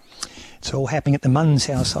 It's all happening at the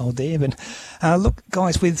Munns household there. But look,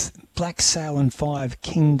 guys, with Black Sail and Five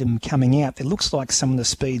Kingdom coming out, it looks like some of the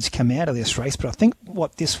speeds come out of this race. But I think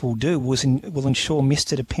what this will do will ensure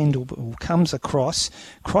Mr. Dependable comes across,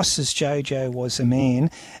 crosses Jojo Was a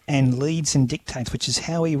Man, and leads and dictates, which is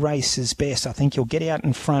how he races best. I think he'll get out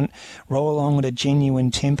in front, roll along at a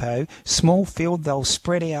genuine tempo. Small field, they'll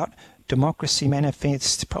spread out. Democracy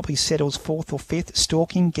Manifest probably settles fourth or fifth.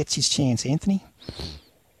 Stalking gets his chance. Anthony?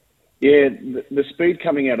 Yeah, the speed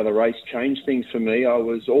coming out of the race changed things for me. I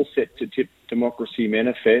was all set to tip Democracy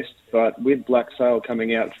Manifest, but with Black Sail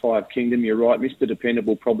coming out, Five Kingdom, you're right, Mr.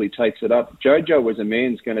 Dependable probably takes it up. Jojo Was a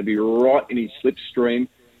Man's going to be right in his slipstream,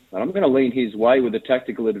 and I'm going to lean his way with a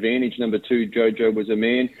tactical advantage. Number 2, Jojo Was a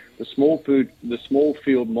Man. The small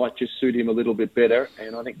field might just suit him a little bit better,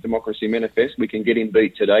 and I think Democracy Manifest, we can get him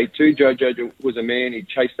beat today. 2, Jojo Was a Man. He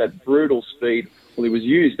chased that brutal speed. Well, he was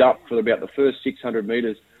used up for about the first 600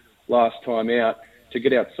 metres last time out to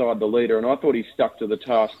get outside the leader, and I thought he stuck to the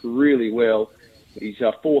task really well. He's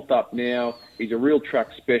fourth up now. He's a real track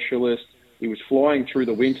specialist. He was flying through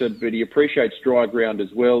the winter, but he appreciates dry ground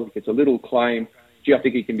as well. He gets a little claim. Gee, I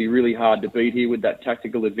think he can be really hard to beat here with that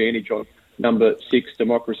tactical advantage on number 6,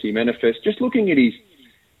 Democracy Manifest. Just looking at his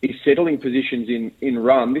settling positions in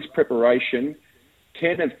run, this preparation,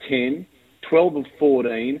 10 of 10, 12 of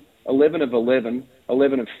 14, 11 of 11,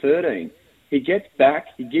 11 of 13. He gets back,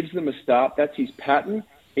 he gives them a start, that's his pattern.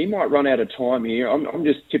 He might run out of time here. I'm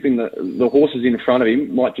just tipping the horses in front of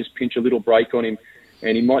him, might just pinch a little break on him,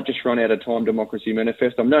 and he might just run out of time, Democracy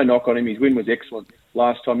Manifest. I'm no knock on him, his win was excellent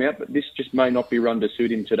last time out, but this just may not be run to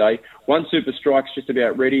suit him today. 1 Super Strike's just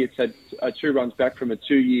about ready. It's had 2 runs back from a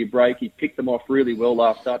 2-year break. He picked them off really well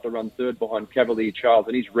last start to run third behind Cavalier Charles,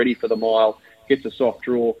 and he's ready for the mile, gets a soft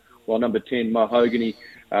draw, while number 10, Mahogany,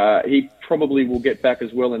 he probably will get back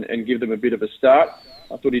as well and give them a bit of a start.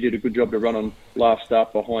 I thought he did a good job to run on last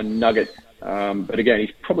start behind Nugget. But again,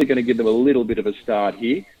 he's probably going to give them a little bit of a start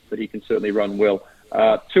here, but he can certainly run well.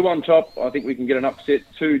 2 on top, I think we can get an upset.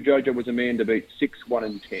 2, Jojo Was a Man to beat 6, 1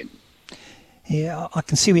 and 10. Yeah, I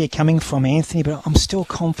can see where you're coming from, Anthony, but I'm still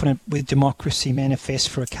confident with Democracy Manifest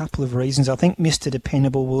for a couple of reasons. I think Mr.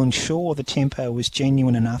 Dependable will ensure the tempo was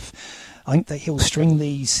genuine enough. I think that he'll string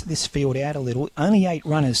this field out a little. Only 8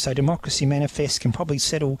 runners, so Democracy Manifest can probably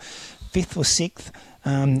settle 5th or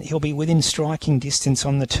 6th. He'll be within striking distance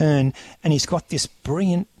on the turn, and he's got this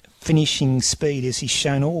brilliant finishing speed as he's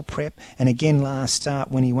shown all prep, and again last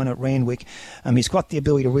start when he won at Randwick. He's got the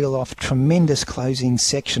ability to reel off tremendous closing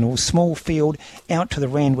sectionals, small field, out to the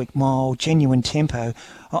Randwick mile, genuine tempo.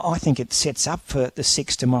 I think it sets up for the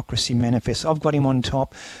 6 Democracy Manifest. I've got him on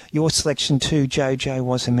top. Your selection 2, Jojo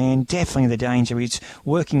Was a Man, definitely the danger. He's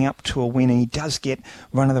working up to a win. He does get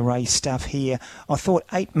run-of-the-race stuff here. I thought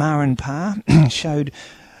 8 Mar and Par showed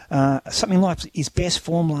something like his best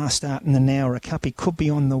form last start in the Nowra Cup. He could be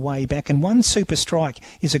on the way back. And 1 Super Strike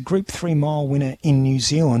is a Group 3 mile winner in New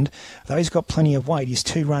Zealand. Though he's got plenty of weight, his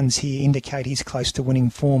 2 runs here indicate he's close to winning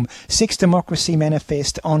form. 6 Democracy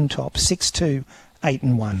Manifest on top, 6-2, 8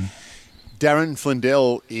 and 1. Darren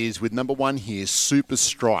Flindell is with number 1 here, Super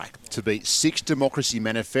Strike, to beat 6 Democracy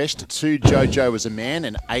Manifest, 2 Jojo Was a Man,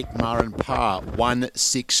 and 8 Mar and Par, 1,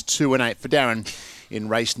 6, 2 and 8 for Darren in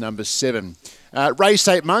race number 7. Race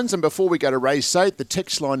 8, Munns, and before we go to race 8, the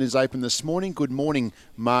text line is open this morning. Good morning,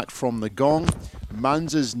 Mark from the Gong.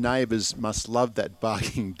 Munns' neighbours must love that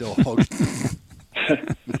barking dog.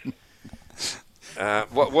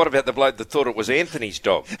 What about the bloke that thought it was Anthony's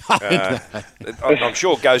dog? I'm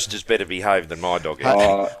sure Ghost is better behaved than my dog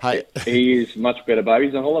is. He is much better, baby.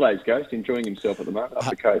 He's on holidays, Ghost, enjoying himself at the moment up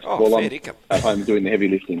the coast. While I'm at home doing the heavy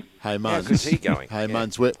lifting. Hey, Munns. How good's he going? Hey,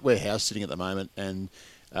 Munns, we're house sitting at the moment, and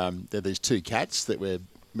there are these 2 cats that we're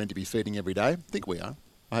meant to be feeding every day. I think we are.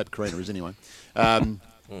 I hope Karina is anyway.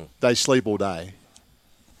 They sleep all day,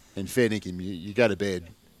 and fair dinkum, you go to bed,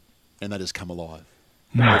 and they just come alive.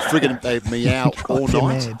 They meow all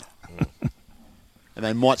night, and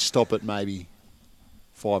they might stop at maybe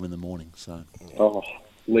 5 in the morning. So,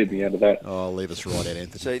 leave me out of that. Oh, leave us right out,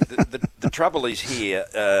 Anthony. See, the trouble is here,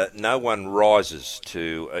 no one rises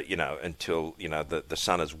to, until, the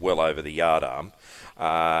sun is well over the yard arm.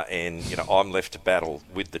 And I'm left to battle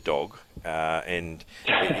with the dog, and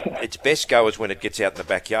its best goers when it gets out in the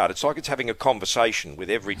backyard. It's like it's having a conversation with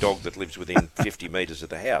every dog that lives within 50 metres of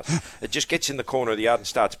the house. It just gets in the corner of the yard and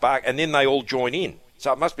starts barking, and then they all join in.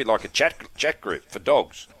 So it must be like a chat group for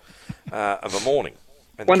dogs of a morning.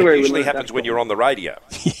 And it usually happens when you're on the radio.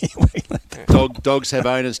 Dogs have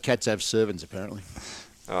owners, cats have servants, apparently.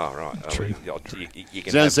 Oh, right. True. You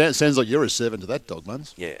can sounds like you're a servant to that dog,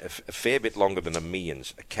 Muns. Yeah, a fair bit longer than a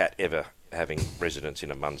Millions a cat ever having residence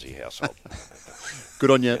in a Munsey household.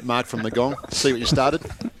 Good on you, Mark from the Gong. See what you started.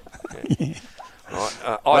 Yeah.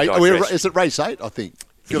 Right, is it race 8, I think?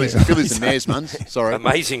 Phillies and Mares, Muns. Sorry.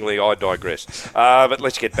 Amazingly, I digress. But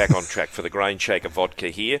let's get back on track for the Grain Shaker vodka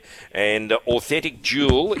here. And Authentic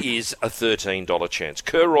Jewel is a $13 chance.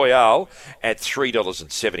 Cur Royale at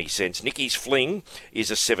 $3.70. Nicky's Fling is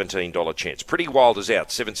a $17 chance. Pretty Wild is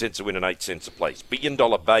out, 7 cents a win and 8 cents a place. $1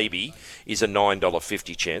 Billion Baby is a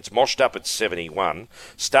 $9.50 chance. Moshed Up at $71.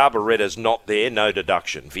 Star Beretta's not there, no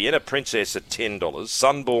deduction. Vienna Princess at $10.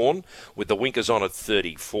 Sunborn with the winkers on at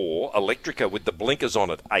 $34. Electrica with the blinkers on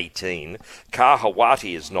at $18.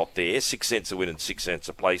 Kahawati is not there, 6 cents a win and 6 cents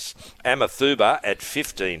a place. Amathuba at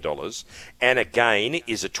 $15. And again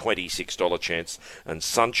is a $26 chance. And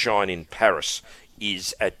Sunshine in Paris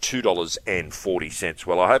is at $2.40.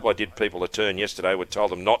 Well, I hope I did people a turn yesterday. We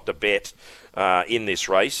told them not to bet in this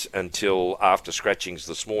race until after scratchings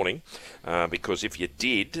this morning, because if you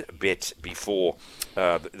did bet before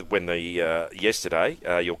yesterday,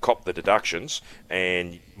 you'll cop the deductions,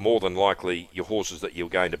 and more than likely your horses that you're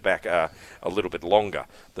going to back are a little bit longer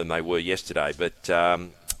than they were yesterday. But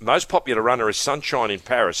most popular runner is Sunshine in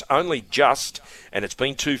Paris, only just, and it's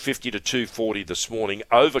been $2.50 to $2.40 this morning,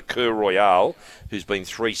 over Cur Royale, who's been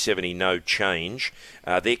 $3.70, no change.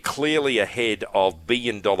 They're clearly ahead of $1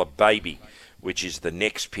 Billion Baby, which is the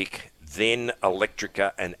next pick, then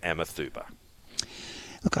Electrica and Amathuba.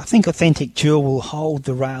 Look, I think Authentic Jewel will hold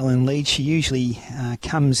the rail and lead. She usually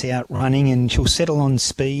comes out running and she'll settle on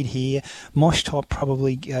speed here. Mosh Top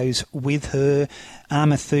probably goes with her.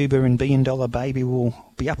 Amathuba and $1 Billion Baby will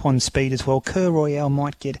be up on speed as well. Cur Royale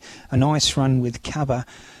might get a nice run with cover.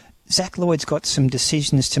 Zach Lloyd's got some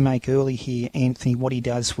decisions to make early here, Anthony, what he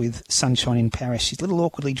does with Sunshine in Paris. She's a little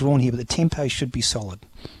awkwardly drawn here, but the tempo should be solid.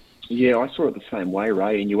 Yeah, I saw it the same way,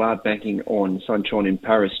 Ray, and you are banking on Sunshine in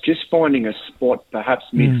Paris. Just finding a spot, perhaps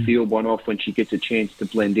midfield one off when she gets a chance to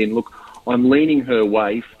blend in. Look, I'm leaning her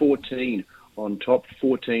way, 14 on top,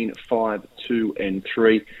 14, 5, 2 and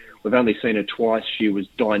 3. We've only seen her twice. She was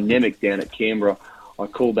dynamic down at Canberra. I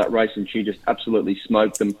called that race and she just absolutely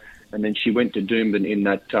smoked them. And then she went to Doomben in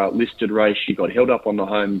that listed race. She got held up on the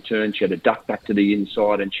home turn. She had a duck back to the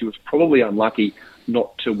inside, and she was probably unlucky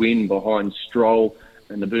not to win behind Stroll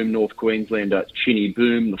and the Boom North Queenslander Chinny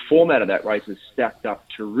Boom. The format of that race has stacked up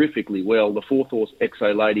terrifically well. The 4th horse,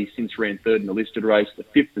 Exo Lady, since ran 3rd in the listed race. The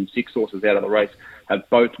 5th and 6th horses out of the race have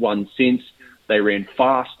both won since. They ran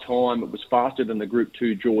fast time. It was faster than the Group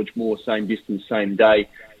 2 George Moore, same distance, same day,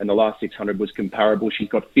 and the last 600 was comparable. She's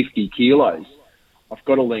got 50 kilos. I've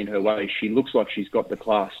got to lean her way. She looks like she's got the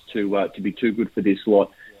class to be too good for this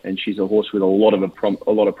lot, and she's a horse with a lot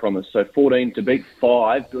of promise. So 14 to beat,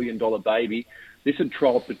 $5 Billion Baby. This had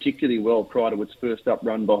trialled particularly well prior to its first up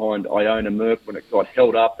run behind Iona Merck when it got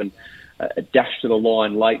held up and dashed to the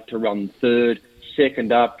line late to run 3rd.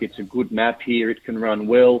 Second up, gets a good map here. It can run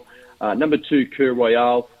well. Number 2, Cur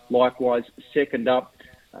Royale, likewise, second up.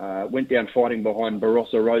 Went down fighting behind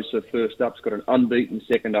Barossa Rosa first up. It's got an unbeaten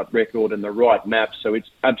second up record and the right map, so it's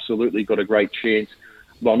absolutely got a great chance.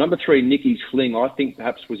 Well, number 3, Nicky's Fling, I think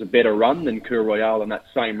perhaps was a better run than Cur Royale in that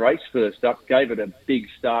same race first up. Gave it a big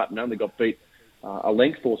start and only got beat a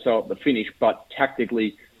length or so at the finish, but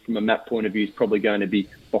tactically, from a map point of view, is probably going to be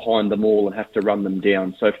behind them all and have to run them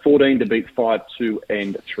down. So 14 to beat 5, 2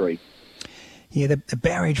 and 3. Yeah, the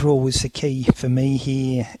barrage rule was the key for me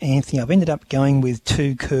here, Anthony. I've ended up going with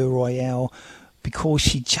 2 Cur Royale because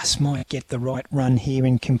she just might get the right run here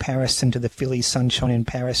in comparison to the filly Sunshine in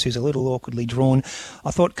Paris, who's a little awkwardly drawn. I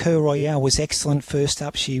thought Cur Royale was excellent first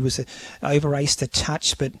up. She was over-raced a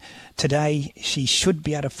touch, but today she should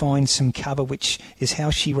be able to find some cover, which is how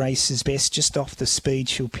she races best, just off the speed.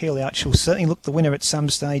 She'll peel out. She'll certainly look the winner at some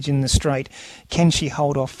stage in the straight. Can she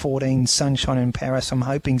hold off 14 Sunshine in Paris? I'm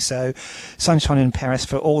hoping so. Sunshine in Paris,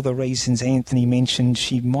 for all the reasons Anthony mentioned,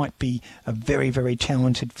 she might be a very, very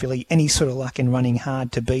talented filly. Any sort of luck in running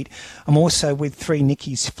hard to beat. I'm also with 3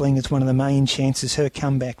 Nicky's Fling as one of the main chances. Her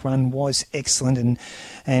comeback run was excellent,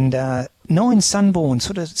 and 9 Sunborn,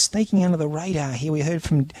 sort of sneaking under the radar here. We heard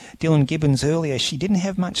from Dylan Gibbons earlier. She didn't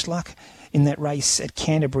have much luck in that race at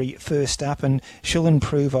Canterbury first up, and she'll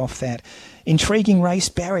improve off that. Intriguing race,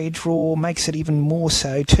 Barrier Draw makes it even more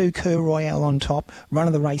so. 2 Kerr Royale on top. Run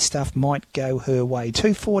of the race stuff might go her way.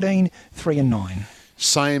 2:14, 3 and 9.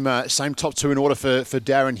 Same top 2 in order for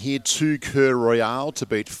Darren here. 2 Kerr Royale to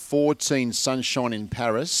beat 14 Sunshine in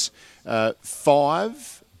Paris.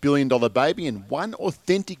 5 Billion Dollar Baby and 1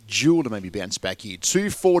 Authentic Jewel to maybe bounce back here.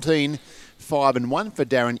 2:14, 5 and 1 for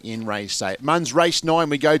Darren in race 8. Mun's race 9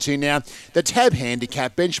 we go to now. The Tab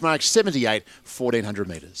Handicap, benchmark 78, 1400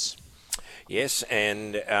 metres. Yes,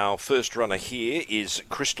 and our first runner here is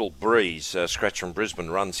Crystal Breeze. Scratch from Brisbane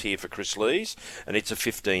runs here for Chris Lees, and it's a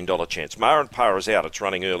 $15 chance. Mar and Par is out. It's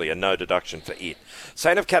running earlier. No deduction for it.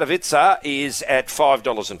 Saint of Katowice is at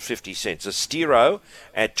 $5.50. Estero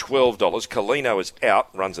at $12. Colino is out.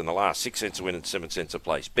 Runs in the last 6 cents a win and 7 cents a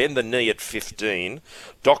place. Bend the Knee at $15.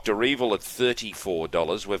 Dr. Evil at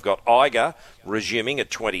 $34. We've got Eiger resuming at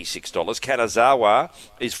 $26. Kanazawa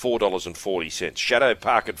is $4.40. Shadow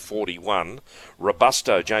Park at $41.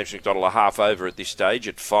 Robusto, James McDonald, a half over at this stage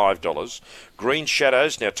at $5. Green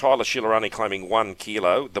Shadows, now Tyler Schiller only claiming 1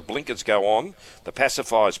 kilo. The blinkers go on. The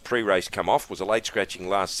pacifiers pre-race come off. Was a late scratching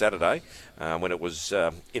last Saturday when it was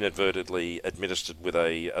inadvertently administered with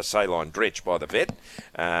a saline drench by the vet,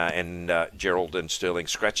 and Gerald and Sterling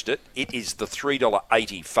scratched it. It is the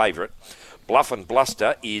 $3.80 favourite. Bluff and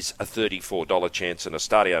Bluster is a $34 chance, and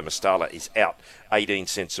Estadio Mastala is out. 18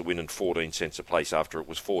 cents a win and 14 cents a place after it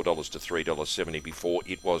was $4 to $3.70 before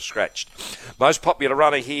it was scratched. Most popular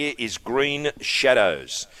runner here is Green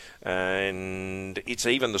Shadows, and it's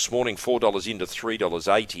even this morning, $4 into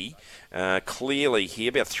 $3.80. Clearly here,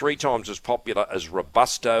 about 3 times as popular as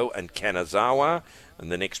Robusto and Kanazawa,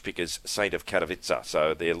 and the next pick is Saint of Katowice.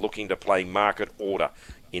 So they're looking to play market order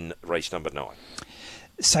in race number 9.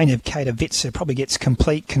 Saint of Katowice probably gets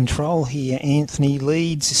complete control here. Anthony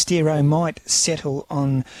leads. Estero might settle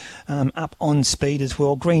on up on speed as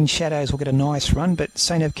well. Green Shadows will get a nice run, but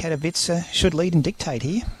Saint of Katowice should lead and dictate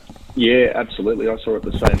here. Yeah, absolutely. I saw it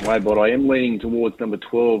the same way, but I am leaning towards number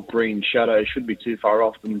 12, Green Shadow. Should be too far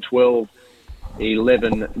off them. 12,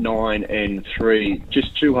 11, 9 and 3.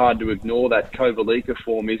 Just too hard to ignore that Kovalika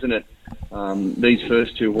form, isn't it? These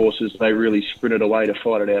first 2 horses, they really sprinted away to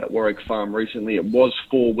fight it out at Warwick Farm recently. It was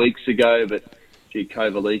 4 weeks ago, but gee,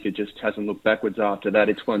 Kovalika just hasn't looked backwards after that.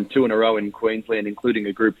 It's won 2 in a row in Queensland, including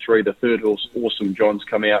a Group 3. The third horse, Awesome John's,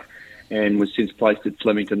 come out and was since placed at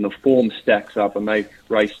Flemington. The form stacks up, and they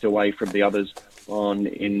raced away from the others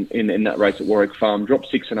in that race at Warwick Farm. Dropped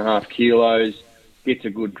 6.5 kilos, gets a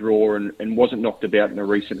good draw, and wasn't knocked about in a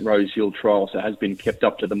recent Rose Hill trial, so has been kept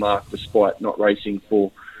up to the mark despite not racing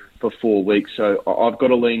for 4 weeks. So I've got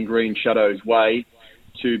to lean Green Shadow's way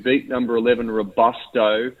to beat number 11,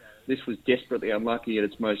 Robusto. This was desperately unlucky at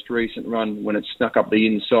its most recent run when it snuck up the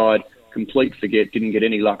inside. Complete forget, didn't get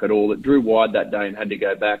any luck at all. It drew wide that day and had to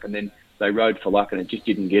go back, and then they rode for luck and it just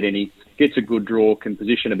didn't get any. Gets a good draw, can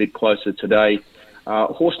position a bit closer today.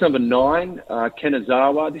 Horse number 9,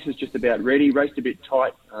 Kanazawa. This is just about ready. Raced a bit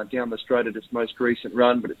tight down the straight at its most recent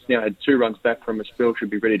run, but it's now had 2 runs back from a spell,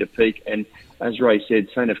 should be ready to peak. And as Ray said,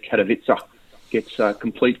 Saint of Katowice gets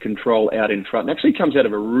complete control out in front. And actually comes out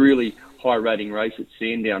of a really high rating race at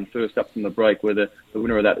Sandown, first up from the break, where the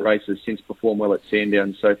winner of that race has since performed well at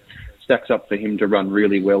Sandown. So stacks up for him to run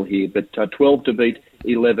really well here. But 12 to beat,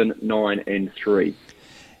 11, 9 and 3.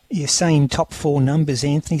 Yeah, same top 4 numbers,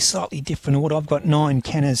 Anthony, slightly different order. I've got 9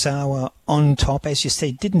 Kanazawa on top. As you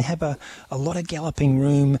said, didn't have a lot of galloping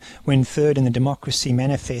room when third in the Democracy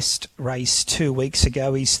Manifest race 2 weeks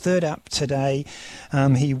ago. He's third up today.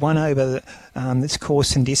 He won over this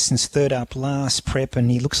course and distance, third up last prep,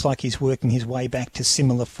 and he looks like he's working his way back to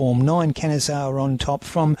similar form. 9 Kanazawa on top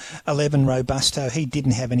from 11 Robusto. He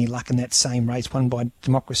didn't have any luck in that same race, won by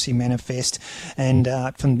Democracy Manifest. And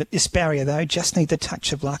from this barrier, though, just need the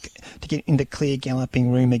touch of luck to get into clear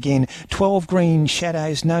galloping room again. 12 Green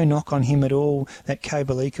Shadows, no knock on him at all. That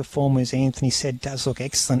Kovalika form, as Anthony said, does look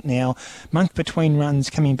excellent now. Month between runs,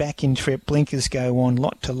 coming back in trip, blinkers go on,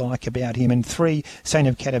 lot to like about him. And 3, Saint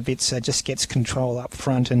of Katowice, just gets control up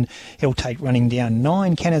front and he'll take running down.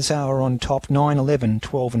 9 Kanazawa on top, 9, 11,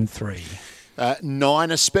 12 and 3.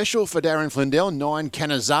 9 a special for Darren Flindell. 9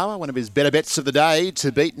 Kanazawa, one of his better bets of the day,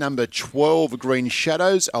 to beat number 12 Green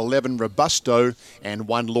Shadows, 11 Robusto, and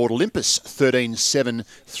 1 Lord Olympus. 13, 7,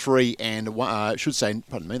 3 and 1. I should say,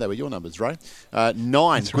 pardon me, they were your numbers, Ray. 9,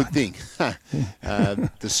 that's good right. Thing.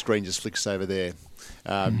 The screen just flicks over there.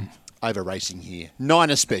 Over racing here.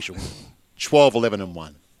 9 a special. 12, 11 and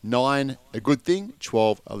 1. 9 a good thing.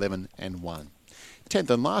 12, 11 and 1. 10th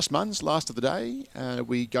and last of the day.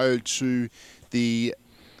 We go to the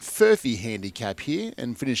Furphy handicap here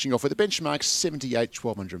and finishing off with a benchmark 78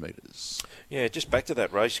 1200 metres. Yeah, just back to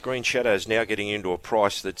that race. Green Shadow's now getting into a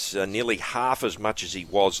price that's nearly half as much as he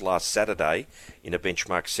was last Saturday in a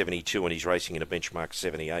benchmark 72, and he's racing in a benchmark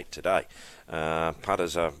 78 today.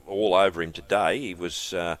 Punters are all over him today. He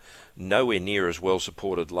was nowhere near as well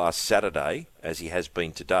supported last Saturday as he has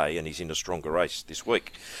been today, and he's in a stronger race this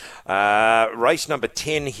week. Race number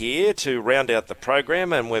 10 here to round out the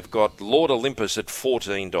program, and we've got Lord Olympus at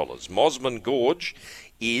 $14. Mosman Gorge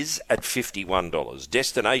is at $51.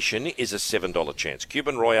 Destination is a $7 chance.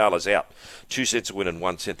 Cuban Royale is out. 2 cents a win and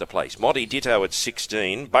 1 cent a place. Monte Ditto at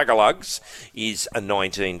 $16. Buggerlugs is a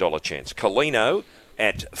 $19 chance. Colino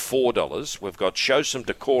at $4. We've got Show Some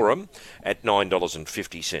Decorum at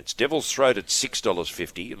 $9.50. Devil's Throat at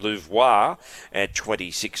 $6.50. Louvois at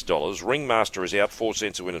 $26. Ringmaster is out, 4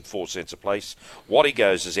 cents a win and 4 cents a place. Waddy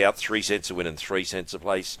Goes is out, 3 cents a win and 3 cents a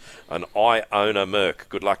place. And Iona Merc.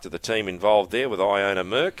 Good luck to the team involved there with Iona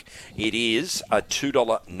Merc. It is a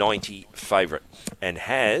 $2.90 favourite and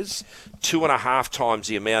has 2.5 times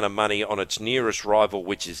the amount of money on its nearest rival,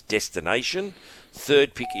 which is Destination.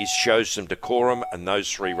 Third pick is Show Some Decorum, and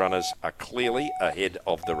those 3 runners are clearly ahead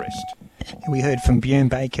of the rest. We heard from Bjorn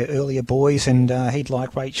Baker earlier, boys, and he'd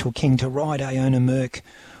like Rachel King to ride Iona Merc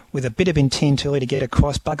with a bit of intent early to get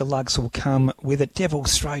across. Bugger Lugs will come with it.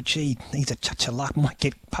 Devil's Throat, gee, he's a touch of luck, might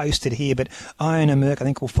get posted here, but Iona Merc, I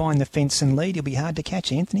think, will find the fence and lead. He'll be hard to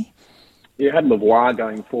catch, Anthony. Yeah, had Lavoie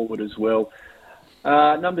going forward as well.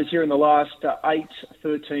 Numbers here in the last 8,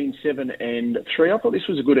 13, 7 and 3. I thought this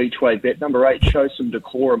was a good each-way bet. Number 8, Show Some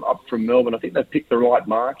Decorum up from Melbourne. I think they picked the right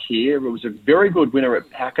mark here. It was a very good winner at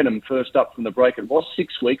Pakenham first up from the break. It was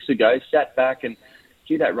 6 weeks ago. Sat back and,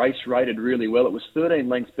 gee, that race rated really well. It was 13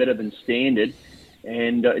 lengths better than standard,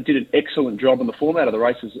 and it did an excellent job on the format of the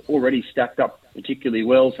race. Has already stacked up particularly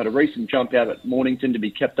well. It's had a recent jump out at Mornington to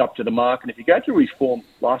be kept up to the mark. And if you go through his form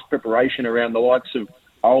last preparation around the likes of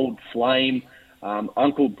Old Flame,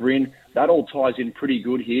 Uncle Bryn, that all ties in pretty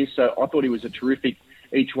good here. So I thought he was a terrific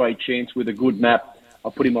each-way chance with a good map. I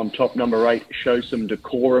put him on top. Number 8, Show Some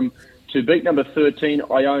Decorum. To beat number 13,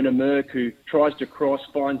 Iona Merc, who tries to cross,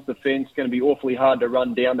 finds the fence. Going to be awfully hard to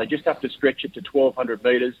run down. They just have to stretch it to 1,200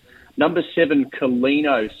 metres. Number 7,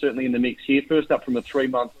 Colino, certainly in the mix here. First up from a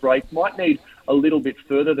 3-month break. Might need a little bit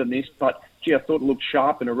further than this, but, gee, I thought it looked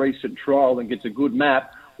sharp in a recent trial and gets a good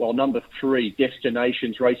map. While number 3,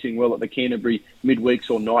 Destinations, racing well at the Canterbury midweeks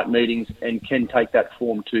or night meetings and can take that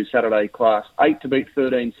form to Saturday class. 8 to beat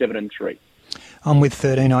 13, 7 and 3. I'm with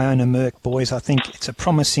 13, Iona Merc, boys. I think it's a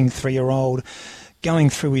promising 3-year-old going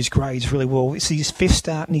through his grades really well. It's his 5th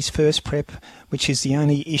start in his first prep, which is the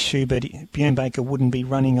only issue, but Bjorn Baker wouldn't be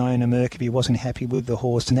running Iona Merc if he wasn't happy with the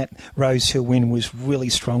horse, and that Rose Hill win was really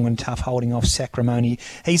strong and tough, holding off Sacramone.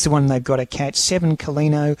 He's the one they've got to catch. 7,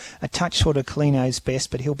 Colino, a touch short of Colino's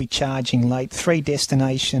best, but he'll be charging late. 3,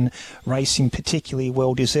 Destination, racing particularly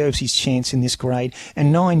well, deserves his chance in this grade.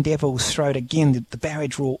 And 9, Devil's Throat, again, the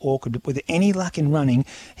barrage rule awkward, but with any luck in running,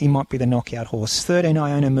 he might be the knockout horse. 13,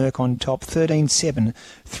 Iona Merc on top, 13, 7,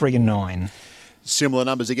 3 and 9. Similar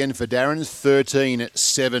numbers again for Darren. 13,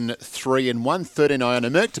 7, 3 and 1. 13, Iona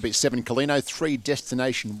Merc to beat 7, Colino. 3,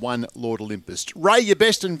 Destination. 1, Lord Olympus. Ray, your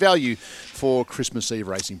best and value for Christmas Eve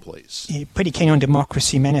racing, please. Yeah, pretty keen on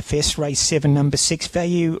Democracy Manifest. Race 7, number 6.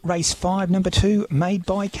 Value, race 5, number 2, Made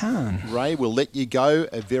by Khan. Ray, we'll let you go.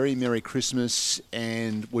 A very Merry Christmas,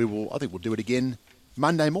 and I think we'll do it again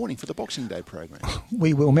Monday morning for the Boxing Day program.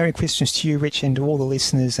 We will. Merry Christmas to you, Rich, and to all the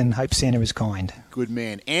listeners, and hope Santa is kind. Good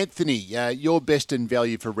man. Anthony, your best and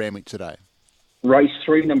value for Randwick today. Race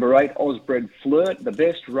 3, number 8, Osbred Flirt. The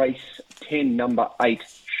best. Race 10, number 8,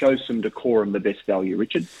 Show Some Decorum, the best value.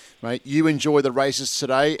 Richard? Mate, you enjoy the races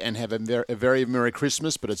today and have a very Merry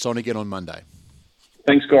Christmas, but it's on again on Monday.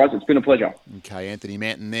 Thanks, guys. It's been a pleasure. Okay, Anthony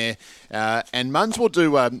Manton there. And Muns will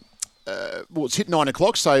do... it's hit 9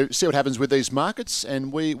 o'clock, so see what happens with these markets,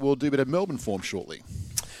 and we will do a bit of Melbourne form shortly.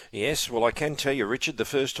 Yes, well, I can tell you, Richard, the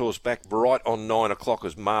first horse back right on 9 o'clock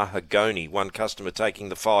was Mahagoni. One customer taking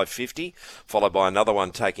the $5.50, followed by another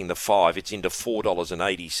one taking the $5. It's into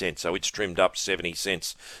 $4.80, so it's trimmed up 70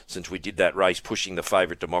 cents since we did that race, pushing the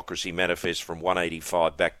favourite Democracy Manifest from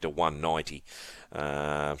 $1.85 back to $1.90.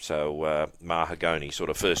 So Mahagoni, sort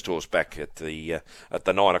of first horse back at the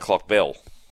 9 o'clock bell.